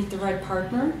definitely need the right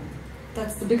partner.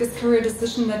 That's the biggest career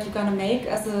decision that you're gonna make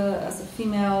as a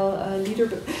female leader.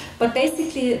 But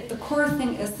basically, the core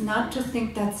thing is not to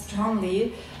think that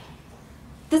strongly.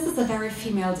 This is a very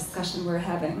female discussion we're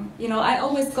having. You know, I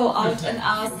always go out and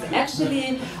ask,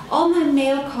 actually, all my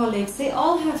male colleagues, they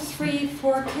all have 3,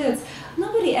 4 kids.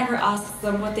 Nobody ever asks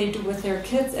them what they do with their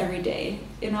kids every day,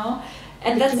 you know?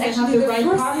 And that's actually the right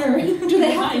partner. Do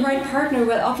they have the right partner?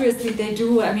 Well, obviously they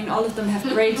do. I mean, all of them have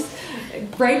great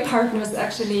partners,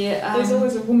 actually. There's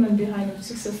always a woman behind a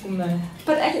successful man.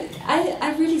 But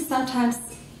I really sometimes,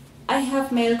 I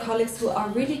have male colleagues who are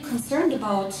really concerned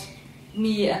about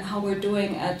me and how we're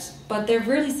doing it, but they're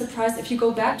really surprised if you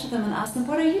go back to them and ask them,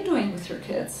 what are you doing with your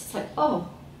kids? It's like, oh,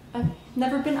 I've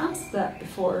never been asked that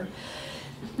before.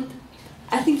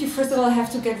 I think you first of all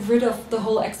have to get rid of the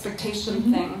whole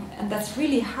expectation thing, and that's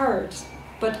really hard.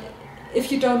 But if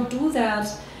you don't do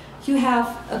that, you have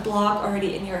a block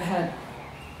already in your head.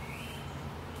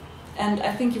 And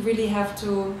I think you really have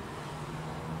to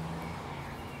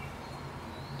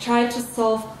try to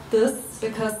solve this,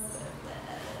 because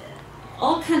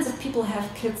all kinds of people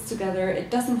have kids together. It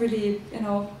doesn't really, you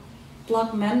know,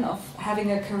 block men of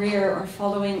having a career or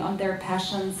following on their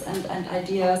passions and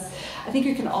ideas. I think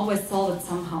you can always solve it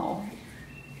somehow.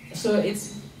 So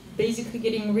it's basically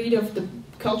getting rid of the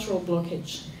cultural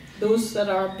blockage, those that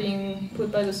are being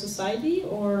put by the society,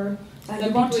 or that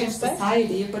you won't change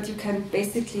society, but you can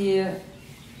basically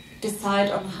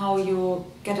decide on how you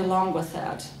get along with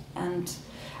that. And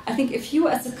I think if you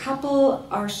as a couple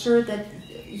are sure that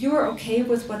you're okay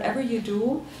with whatever you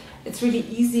do, it's really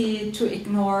easy to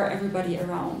ignore everybody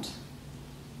around.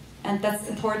 And that's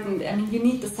important. I mean, you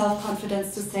need the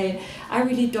self-confidence to say, I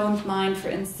really don't mind, for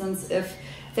instance, if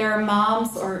there are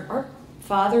moms or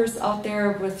fathers out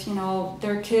there with, you know,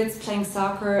 their kids playing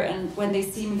soccer, and when they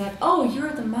see me that, oh,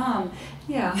 you're the mom.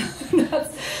 Yeah,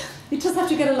 you just have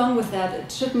to get along with that.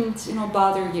 It shouldn't, you know,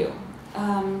 bother you.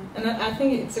 And I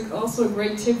think it's also a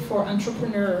great tip for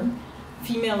entrepreneur,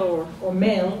 female or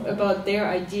male, about their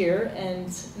idea and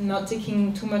not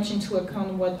taking too much into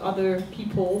account what other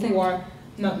people who are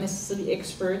not necessarily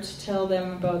experts tell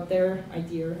them about their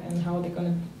idea and how they're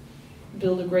going to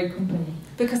build a great company.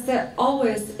 Because there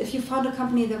always, if you found a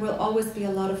company, there will always be a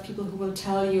lot of people who will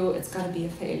tell you it's going to be a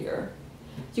failure.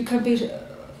 You can be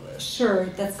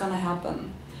sure that's going to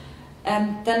happen.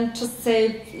 And then just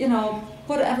say, you know,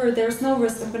 whatever, there's no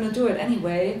risk, I'm going to do it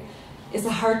anyway, is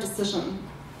a hard decision.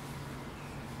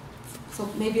 So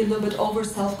maybe a little bit over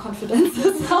self-confidence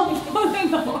is helpful. I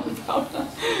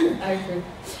agree.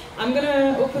 I'm going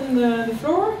to open the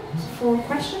floor for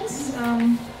questions.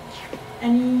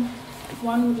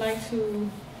 Anyone would like to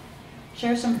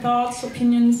share some thoughts,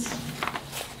 opinions?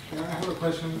 Yeah, I have a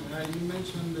question. You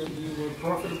mentioned that you were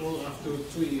profitable after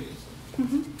 2 years.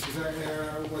 Is that,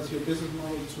 was your business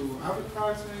model to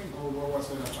advertising, or what was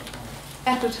it at that time?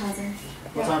 Advertising.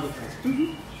 Was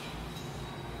advertising.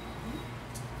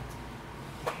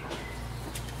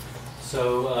 So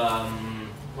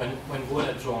when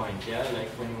Burda joined, yeah, like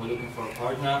when you were looking for a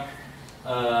partner,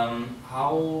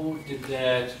 how did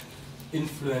that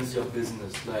influence your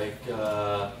business? Like,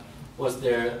 was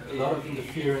there a lot of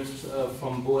interference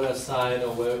from Burda's side,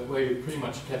 or were you pretty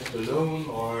much kept alone,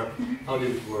 or how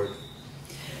did it work?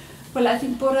 Well, I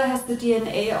think Burda has the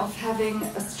DNA of having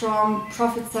a strong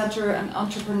profit center and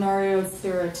entrepreneurial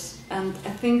spirit, and I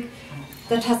think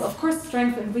that has, of course,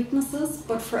 strengths and weaknesses,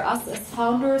 but for us as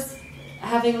founders,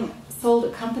 having sold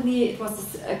a company, it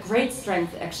was a great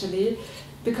strength, actually,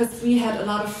 because we had a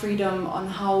lot of freedom on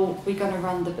how we're going to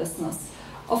run the business.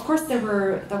 Of course,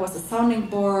 there was a sounding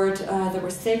board, there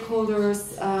were stakeholders,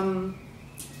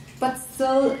 but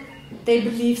still, they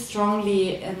believe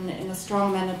strongly in a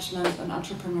strong management and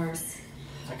entrepreneurs.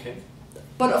 Okay.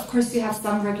 But of course, you have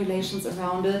some regulations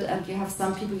around it, and you have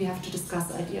some people you have to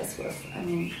discuss ideas with. I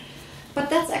mean, but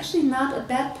that's actually not a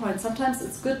bad point. Sometimes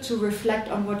it's good to reflect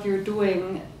on what you're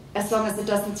doing, as long as it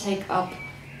doesn't take up,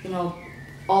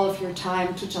 all of your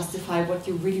time to justify what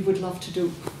you really would love to do.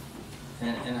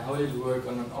 And how did you work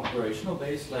on an operational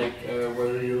base? Like,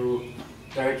 were you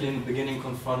directly in the beginning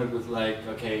confronted with like,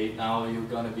 okay, now you're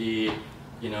gonna be,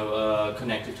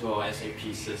 connected to our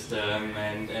SAP system,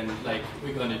 and like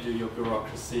we're gonna do your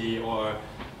bureaucracy, or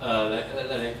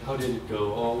like how did it go?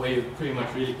 Or were you pretty much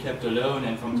really kept alone,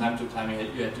 and from time to time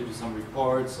you had to do some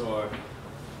reports, or?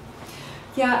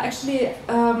 Yeah, actually,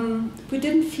 we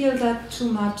didn't feel that too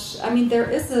much. I mean, there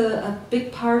is a big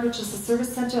part, which is a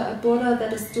service center at Burda,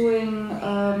 that is doing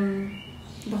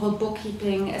the whole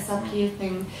bookkeeping, SAP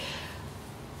thing.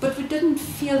 But we didn't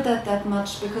feel that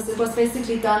much, because it was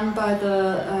basically done by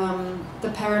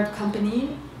the parent company,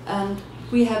 and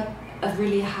we had a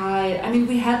really high, I mean,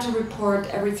 we had to report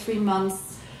every 3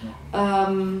 months,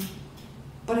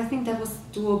 but I think that was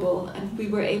doable, and we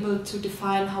were able to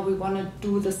define how we want to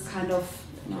do this kind of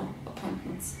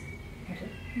appointments. Okay.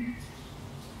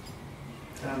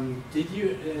 Did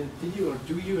you or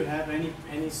do you have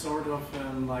any sort of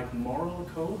like moral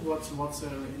code? What's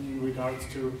in regards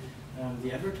to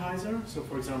the advertiser? So,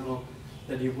 for example,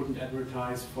 that you wouldn't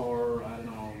advertise for, I don't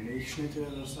know, Milchschnitte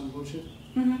or some bullshit?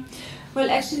 Mm-hmm. Well,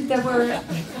 actually, there were.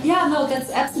 Yeah, no,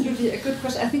 that's absolutely a good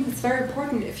question. I think it's very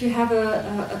important. If you have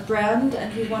a brand and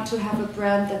you want to have a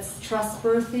brand that's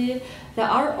trustworthy, there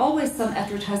are always some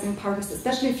advertising partners,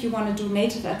 especially if you want to do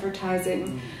native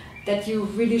advertising, that you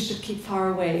really should keep far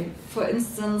away. For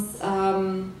instance,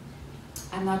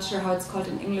 I'm not sure how it's called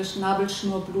in English,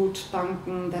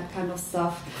 Nabelschnurblutbanken, that kind of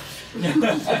stuff.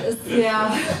 Yeah,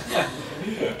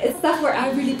 it's stuff where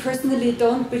I really personally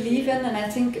don't believe in, and I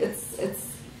think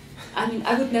I mean,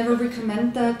 I would never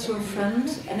recommend that to a friend,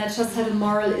 and I just had a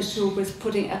moral issue with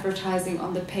putting advertising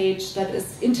on the page that is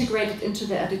integrated into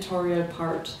the editorial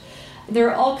part. There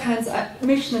are all kinds of,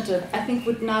 Milchschnitte, I think,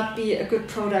 would not be a good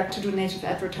product to do native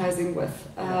advertising with.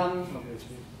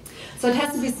 So it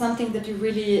has to be something that you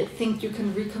really think you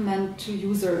can recommend to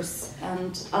users,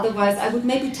 and otherwise I would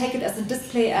maybe take it as a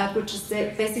display ad, which is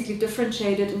basically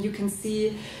differentiated, and you can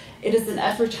see it is an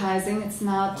advertising, it's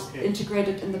not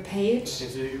integrated in the page. Okay,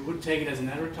 so you would take it as an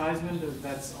advertisement,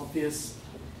 that's obvious,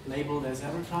 labeled as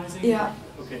advertising? Yeah.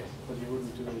 Okay, but you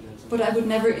wouldn't do it as... But I would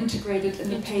never integrate it in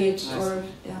the page, or,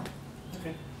 yeah.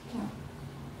 Okay. Yeah.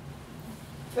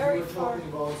 Very you were talking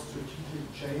about strategic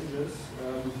changes.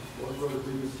 What were the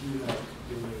biggest you had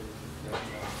in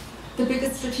the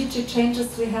biggest strategic changes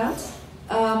we had?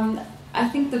 I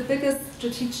think the biggest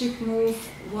strategic move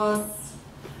was,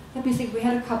 let me think, we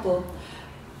had a couple.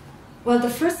 Well, the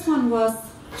first one was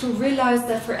to realize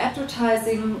that for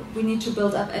advertising, we need to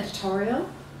build up editorial.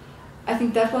 I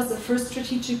think that was the first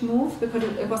strategic move, because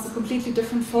it was a completely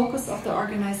different focus of the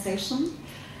organization.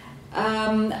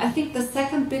 I think the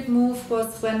second big move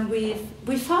was when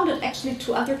we founded actually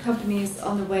 2 other companies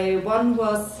on the way. One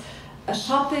was a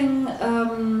shopping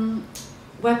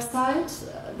website,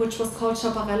 which was called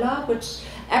Shopperella, which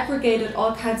aggregated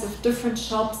all kinds of different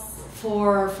shops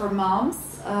for moms.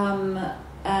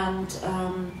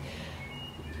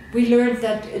 We learned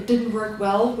that it didn't work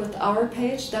well with our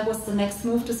page. That was the next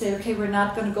move, to say, okay, we're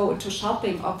not going to go into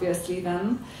shopping, obviously,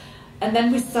 then. And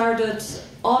then we started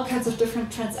all kinds of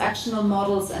different transactional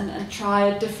models and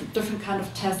tried different kind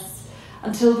of tests,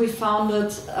 until we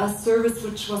founded a service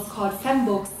which was called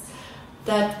Fembooks,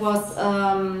 that was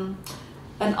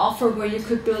an offer where you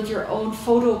could build your own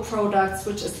photo products,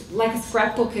 which is like a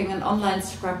scrapbooking, an online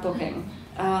scrapbooking.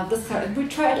 We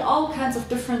tried all kinds of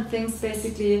different things,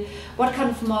 basically, what kind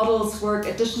of models work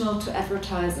additional to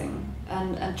advertising,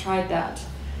 and tried that.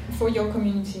 For your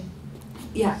community?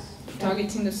 Yeah.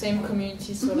 Targeting the same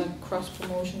community, so like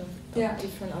cross-promotion of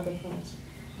different other products.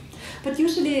 But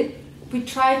usually we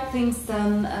tried things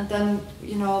then, and then,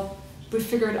 we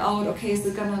figured out, okay, is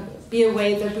it going to be a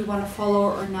way that we want to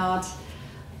follow or not?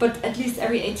 But at least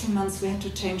every 18 months we had to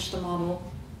change the model.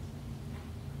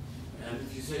 And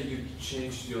if you say you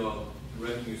changed your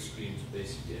revenue streams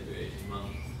basically every 18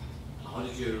 months, how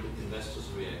did your investors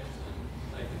react? And,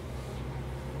 like,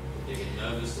 did they get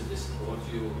nervous? Did they support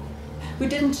you? We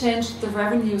didn't change the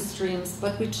revenue streams,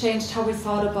 but we changed how we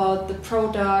thought about the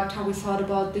product, how we thought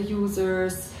about the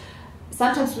users.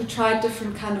 Sometimes we tried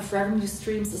different kind of revenue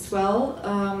streams as well,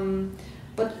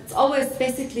 but it's always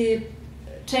basically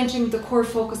changing the core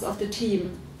focus of the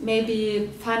team. Maybe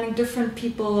finding different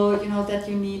people, that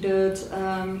you needed.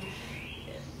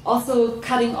 Also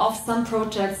cutting off some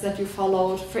projects that you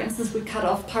followed. For instance, we cut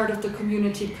off part of the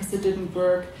community because it didn't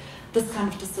work. This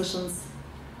kind of decisions.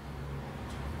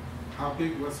 How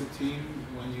big was the team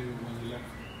when you left?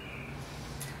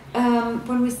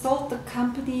 When we sold the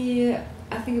company,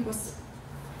 I think it was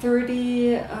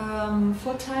 30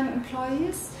 full-time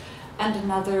employees and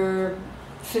another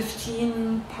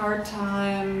 15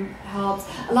 part-time helps.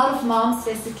 A lot of moms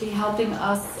basically helping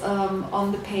us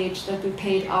on the page that we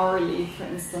paid hourly, for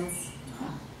instance.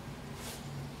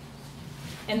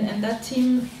 And that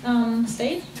team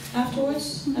stayed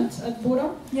afterwards at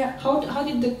Burda? Yeah. How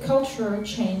did the culture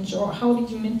change, or how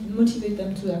did you motivate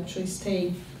them to actually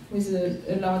stay with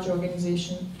a large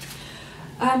organization?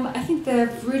 I think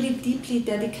they're really deeply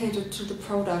dedicated to the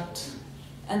product,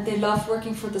 and they love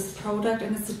working for this product,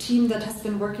 and it's a team that has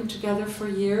been working together for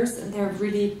years, and they're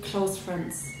really close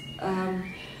friends.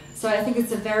 So I think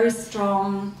it's a very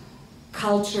strong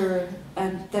culture,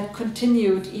 and that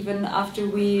continued even after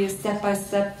we step by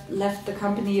step left the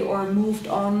company or moved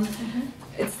on. Mm-hmm.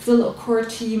 It's still a core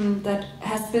team that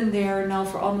has been there now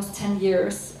for almost 10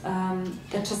 years,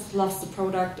 that just loves the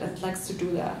product and likes to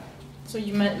do that. So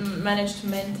you managed to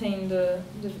maintain the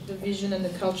vision and the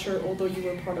culture, although you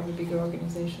were part of a bigger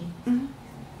organization. Mm-hmm.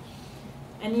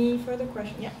 Any further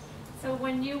questions? Yeah. So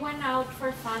when you went out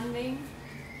for funding,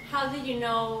 how did you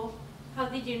know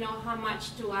how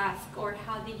much to ask, or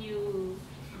how did you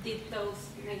did those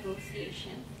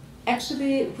negotiations?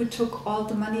 Actually, we took all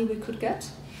the money we could get.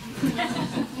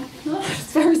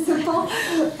 It's very simple.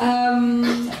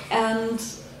 And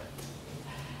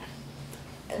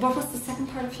what was the second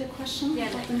part of your question? Yeah,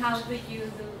 like how did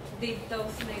you did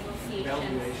those negotiations?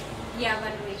 Valuation. Yeah,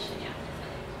 valuation. Yeah.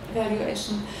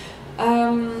 Valuation.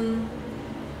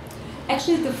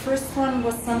 Actually, the first one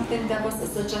was something that was a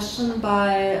suggestion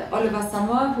by Oliver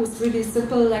Sommer, who's really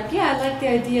simple, like, yeah, I like the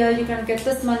idea, you're gonna get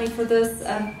this money for this,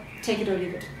 and take it or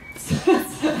leave it.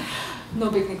 No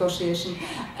big negotiation.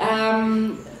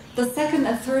 The second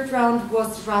and third round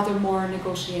was rather more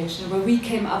negotiation, where we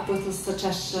came up with a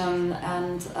suggestion,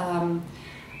 and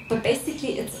but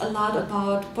basically it's a lot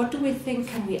about what do we think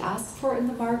can we ask for in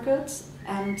the market,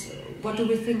 and what do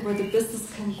we think where the business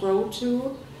can grow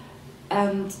to,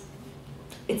 and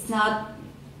it's not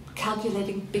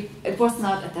calculating big, it was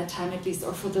not at that time at least,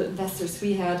 or for the investors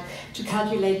we had, to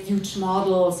calculate huge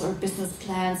models or business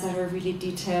plans that are really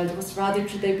detailed. It was rather,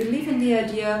 do they believe in the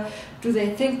idea? Do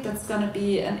they think that's going to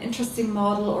be an interesting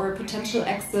model or a potential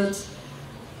exit?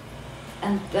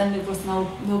 And then it was no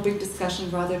big discussion,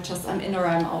 rather just I'm in or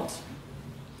I'm out.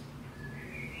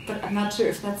 But I'm not sure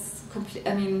if that's complete,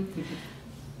 I mean,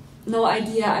 no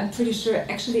idea. I'm pretty sure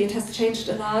actually it has changed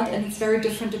a lot, and it's very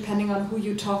different depending on who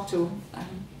you talk to.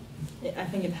 I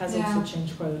think it has also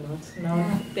changed quite a lot. Now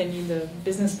they need a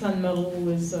business plan model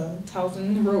with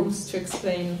 1,000 rows to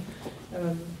explain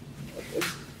a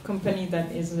company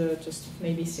that is just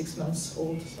maybe 6 months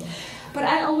old. So. But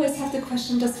I always have the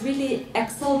question, does really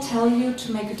Excel tell you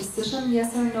to make a decision,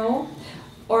 yes or no?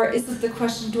 Or is it the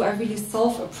question, do I really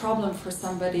solve a problem for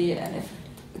somebody? And if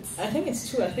I think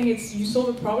it's two. I think it's you solve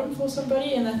a problem for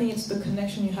somebody, and I think it's the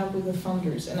connection you have with the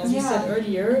founders. And as you said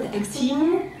earlier, the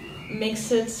team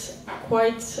makes it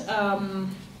quite a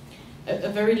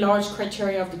very large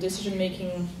criteria of the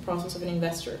decision-making process of an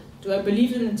investor. Do I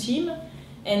believe in the team?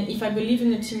 And if I believe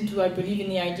in the team, do I believe in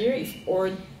the idea?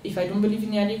 If I don't believe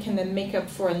in the idea, can then make up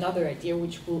for another idea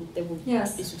which they will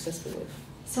be successful with.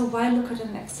 So why look at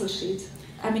an Excel sheet?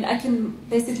 I mean, I can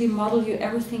basically model you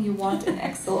everything you want in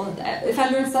Excel. If I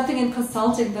learned something in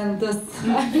consulting, then this.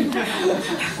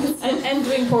 and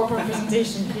doing PowerPoint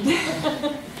presentation, please.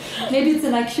 Maybe it's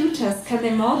an IQ test. Can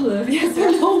they model it? Yes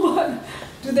or no?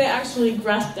 Do they actually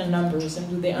grasp their numbers, and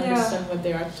do they understand what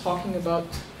they are talking about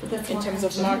in terms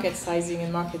of market sizing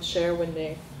and market share when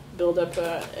they build up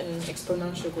an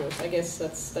exponential growth? I guess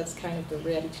that's kind of the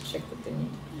reality check that they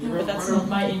need. Yeah, but that's not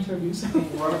my interviews.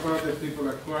 What about the people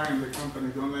acquiring the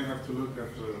company? Don't they have to look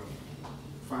at the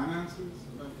finances?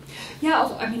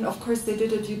 Yeah, I mean, of course they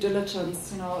did a due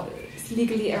diligence. You know, is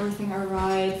legally everything all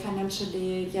right?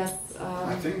 Financially, yes.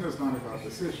 I think that's not about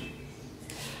decision.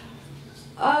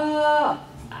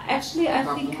 Actually, I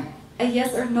think a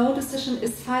yes or no decision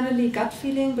is finally gut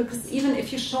feeling, because even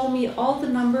if you show me all the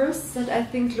numbers that I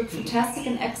think look fantastic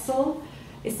in Excel,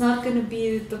 it's not going to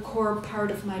be the core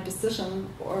part of my decision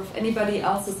or of anybody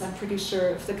else's, I'm pretty sure.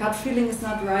 If the gut feeling is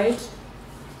not right,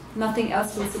 nothing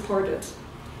else will support it.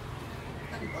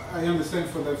 I understand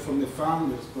from the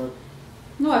founders, but...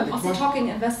 No, I'm also talking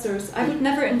investors. I would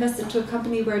never invest into a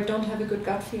company where I don't have a good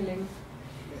gut feeling.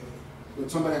 But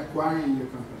somebody acquiring your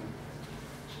company,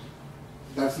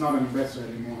 that's not an investor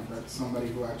anymore. That's somebody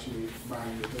who actually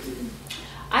buying your business.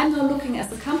 I'm now looking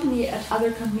as a company at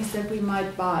other companies that we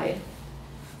might buy.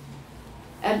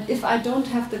 And if I don't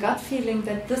have the gut feeling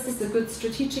that this is a good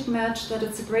strategic match, that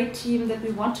it's a great team that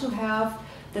we want to have,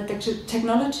 that the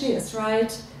technology is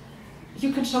right,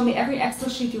 you can show me every Excel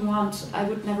sheet you want. I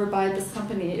would never buy this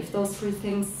company if those three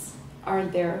things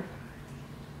aren't there.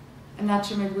 I'm not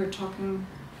sure, maybe we're talking...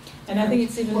 And I think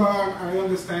it's even... Well, I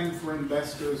understand for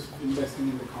investors investing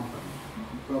in the company.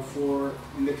 But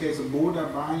in the case of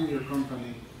Burda buying your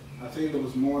company, I think there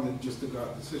was more than just a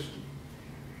gut decision.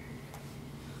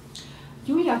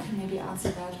 Julia can maybe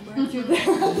answer that. Weren't you there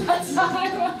at that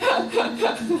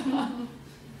time?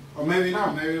 Or maybe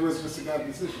not. Maybe it was just a gut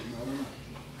decision. I don't know.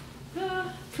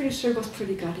 Pretty sure it was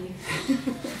pretty gutty.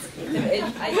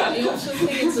 I also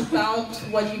think it's about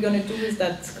what you're going to do with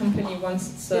that company once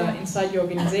it's inside your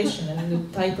organization and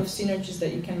the type of synergies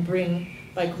that you can bring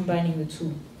by combining the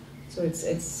two. So is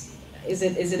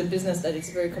it a business that is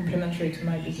very complementary to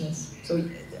my business? So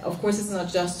of course it's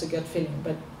not just a gut feeling,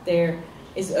 but there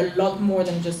is a lot more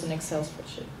than just an Excel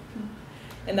spreadsheet.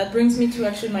 And that brings me to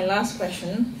actually my last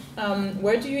question.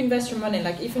 Where do you invest your money?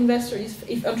 Like if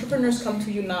entrepreneurs come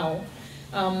to you now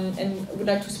and would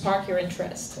like to spark your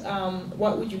interest,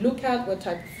 what would you look at? What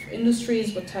type of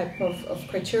industries, what type of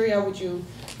criteria would you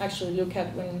actually look at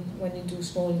when you do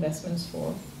small investments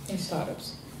in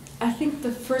startups? I think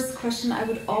the first question I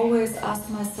would always ask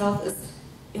myself is,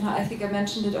 I think I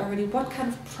mentioned it already, what kind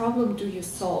of problem do you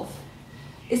solve?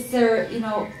 Is there,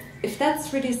 if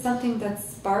that's really something that's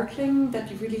sparkling, that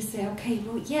you really say, okay,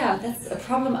 well, yeah, that's a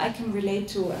problem I can relate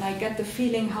to, and I get the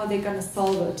feeling how they're going to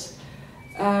solve it.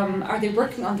 Are they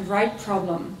working on the right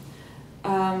problem?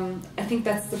 I think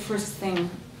that's the first thing.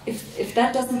 If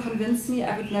that doesn't convince me,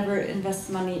 I would never invest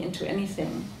money into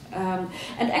anything.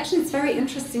 And actually, it's very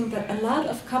interesting that a lot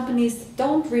of companies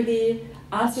don't really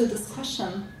answer this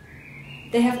question.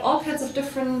 They have all kinds of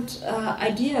different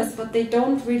ideas, but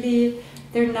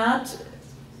they're not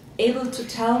able to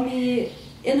tell me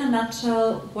in a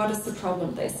nutshell what is the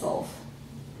problem they solve.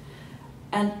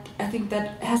 And I think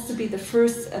that has to be the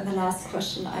first and the last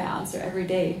question I answer every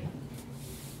day.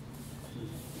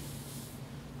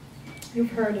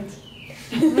 You've heard it.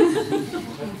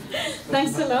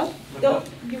 Thanks a lot.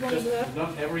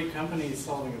 Not every company is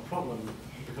solving a problem,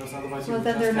 because otherwise you would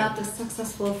then just they're have, not as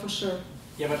successful for sure.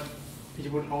 Yeah, but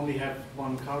you would only have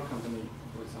one car company,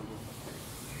 for example.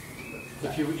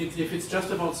 If it's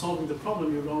just about solving the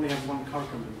problem, you would only have one car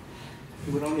company.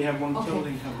 You would only have one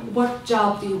building company. What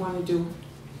job do you want to do?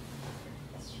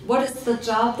 What is the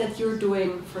job that you're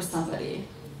doing for somebody?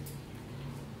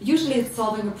 Usually it's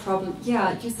solving a problem.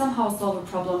 Yeah, you somehow solve a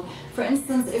problem. For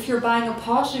instance, if you're buying a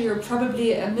Porsche, you're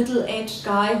probably a middle-aged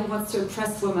guy who wants to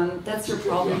impress women. That's your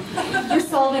problem. You're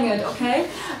solving it, okay?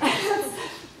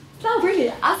 No, really,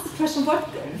 ask the question,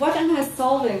 what am I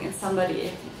solving in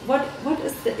somebody? What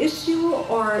is the issue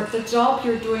or the job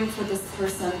you're doing for this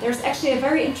person? There's actually a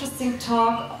very interesting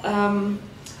talk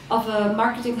of a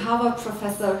marketing Harvard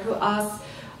professor who asked,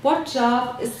 what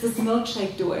job is this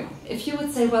milkshake doing? If you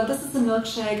would say, well, this is a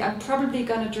milkshake, I'm probably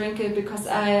going to drink it because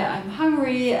I'm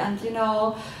hungry and,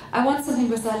 I want something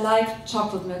because I like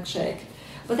chocolate milkshake.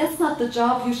 But that's not the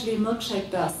job usually a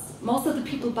milkshake does. Most of the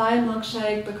people buy a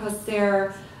milkshake because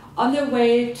they're on their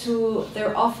way to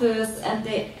their office and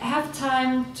they have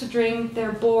time to drink,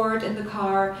 they're bored in the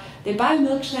car. They buy a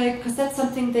milkshake because that's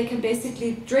something they can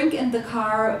basically drink in the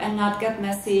car and not get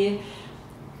messy.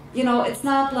 It's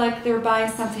not like they're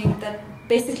buying something that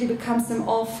basically becomes them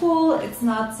all full. It's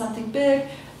not something big.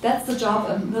 That's the job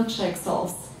a milkshake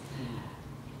solves.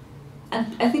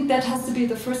 And I think that has to be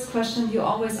the first question you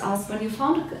always ask when you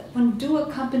do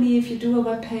a company, if you do a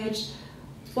web page,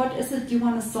 what is it you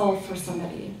want to solve for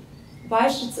somebody?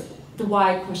 The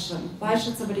why question. Why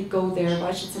should somebody go there?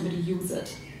 Why should somebody use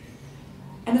it?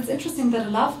 And it's interesting that a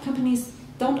lot of companies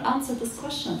don't answer this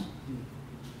question.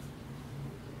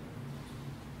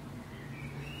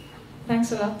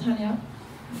 Thanks a lot, Tanja,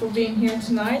 for being here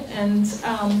tonight and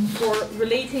for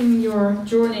relating your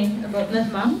journey about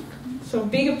Netmoms. So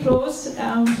big applause,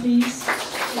 please.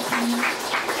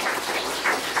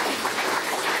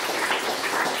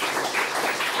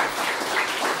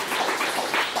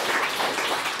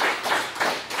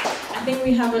 I think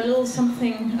we have a little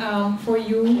something for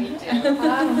you.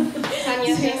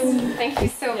 Tanja, thank you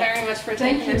so very much for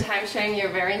taking the time, sharing your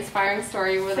very inspiring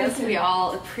story with us. We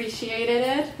all appreciated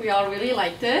it. We all really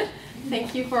liked it.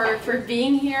 Thank you for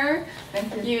being here.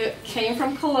 Thank you. You came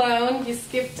from Cologne. You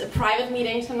skipped a private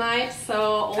meeting tonight, so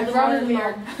all I the brought more them we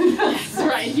are. That's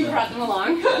right, you brought them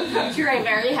along, which we're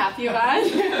very happy about.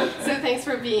 So thanks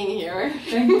for being here.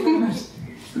 Thank you very much.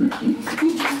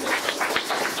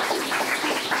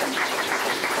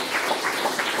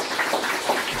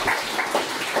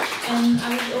 And I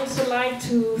would also like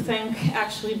to thank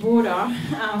actually Burda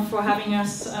for having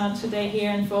us today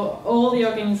here and for all the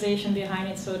organization behind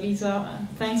it. So Lisa,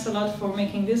 thanks a lot for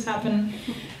making this happen.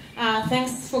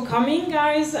 Thanks for coming,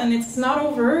 guys, and it's not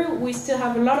over. We still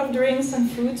have a lot of drinks and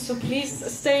food, so please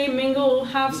stay, mingle,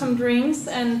 have some drinks.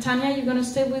 And Tanja, you're going to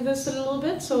stay with us a little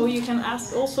bit, so you can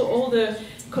ask also all the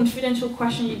confidential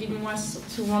questions you didn't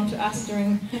want to ask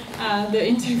during the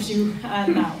interview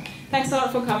now. Thanks a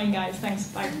lot for coming, guys. Thanks.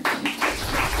 Bye.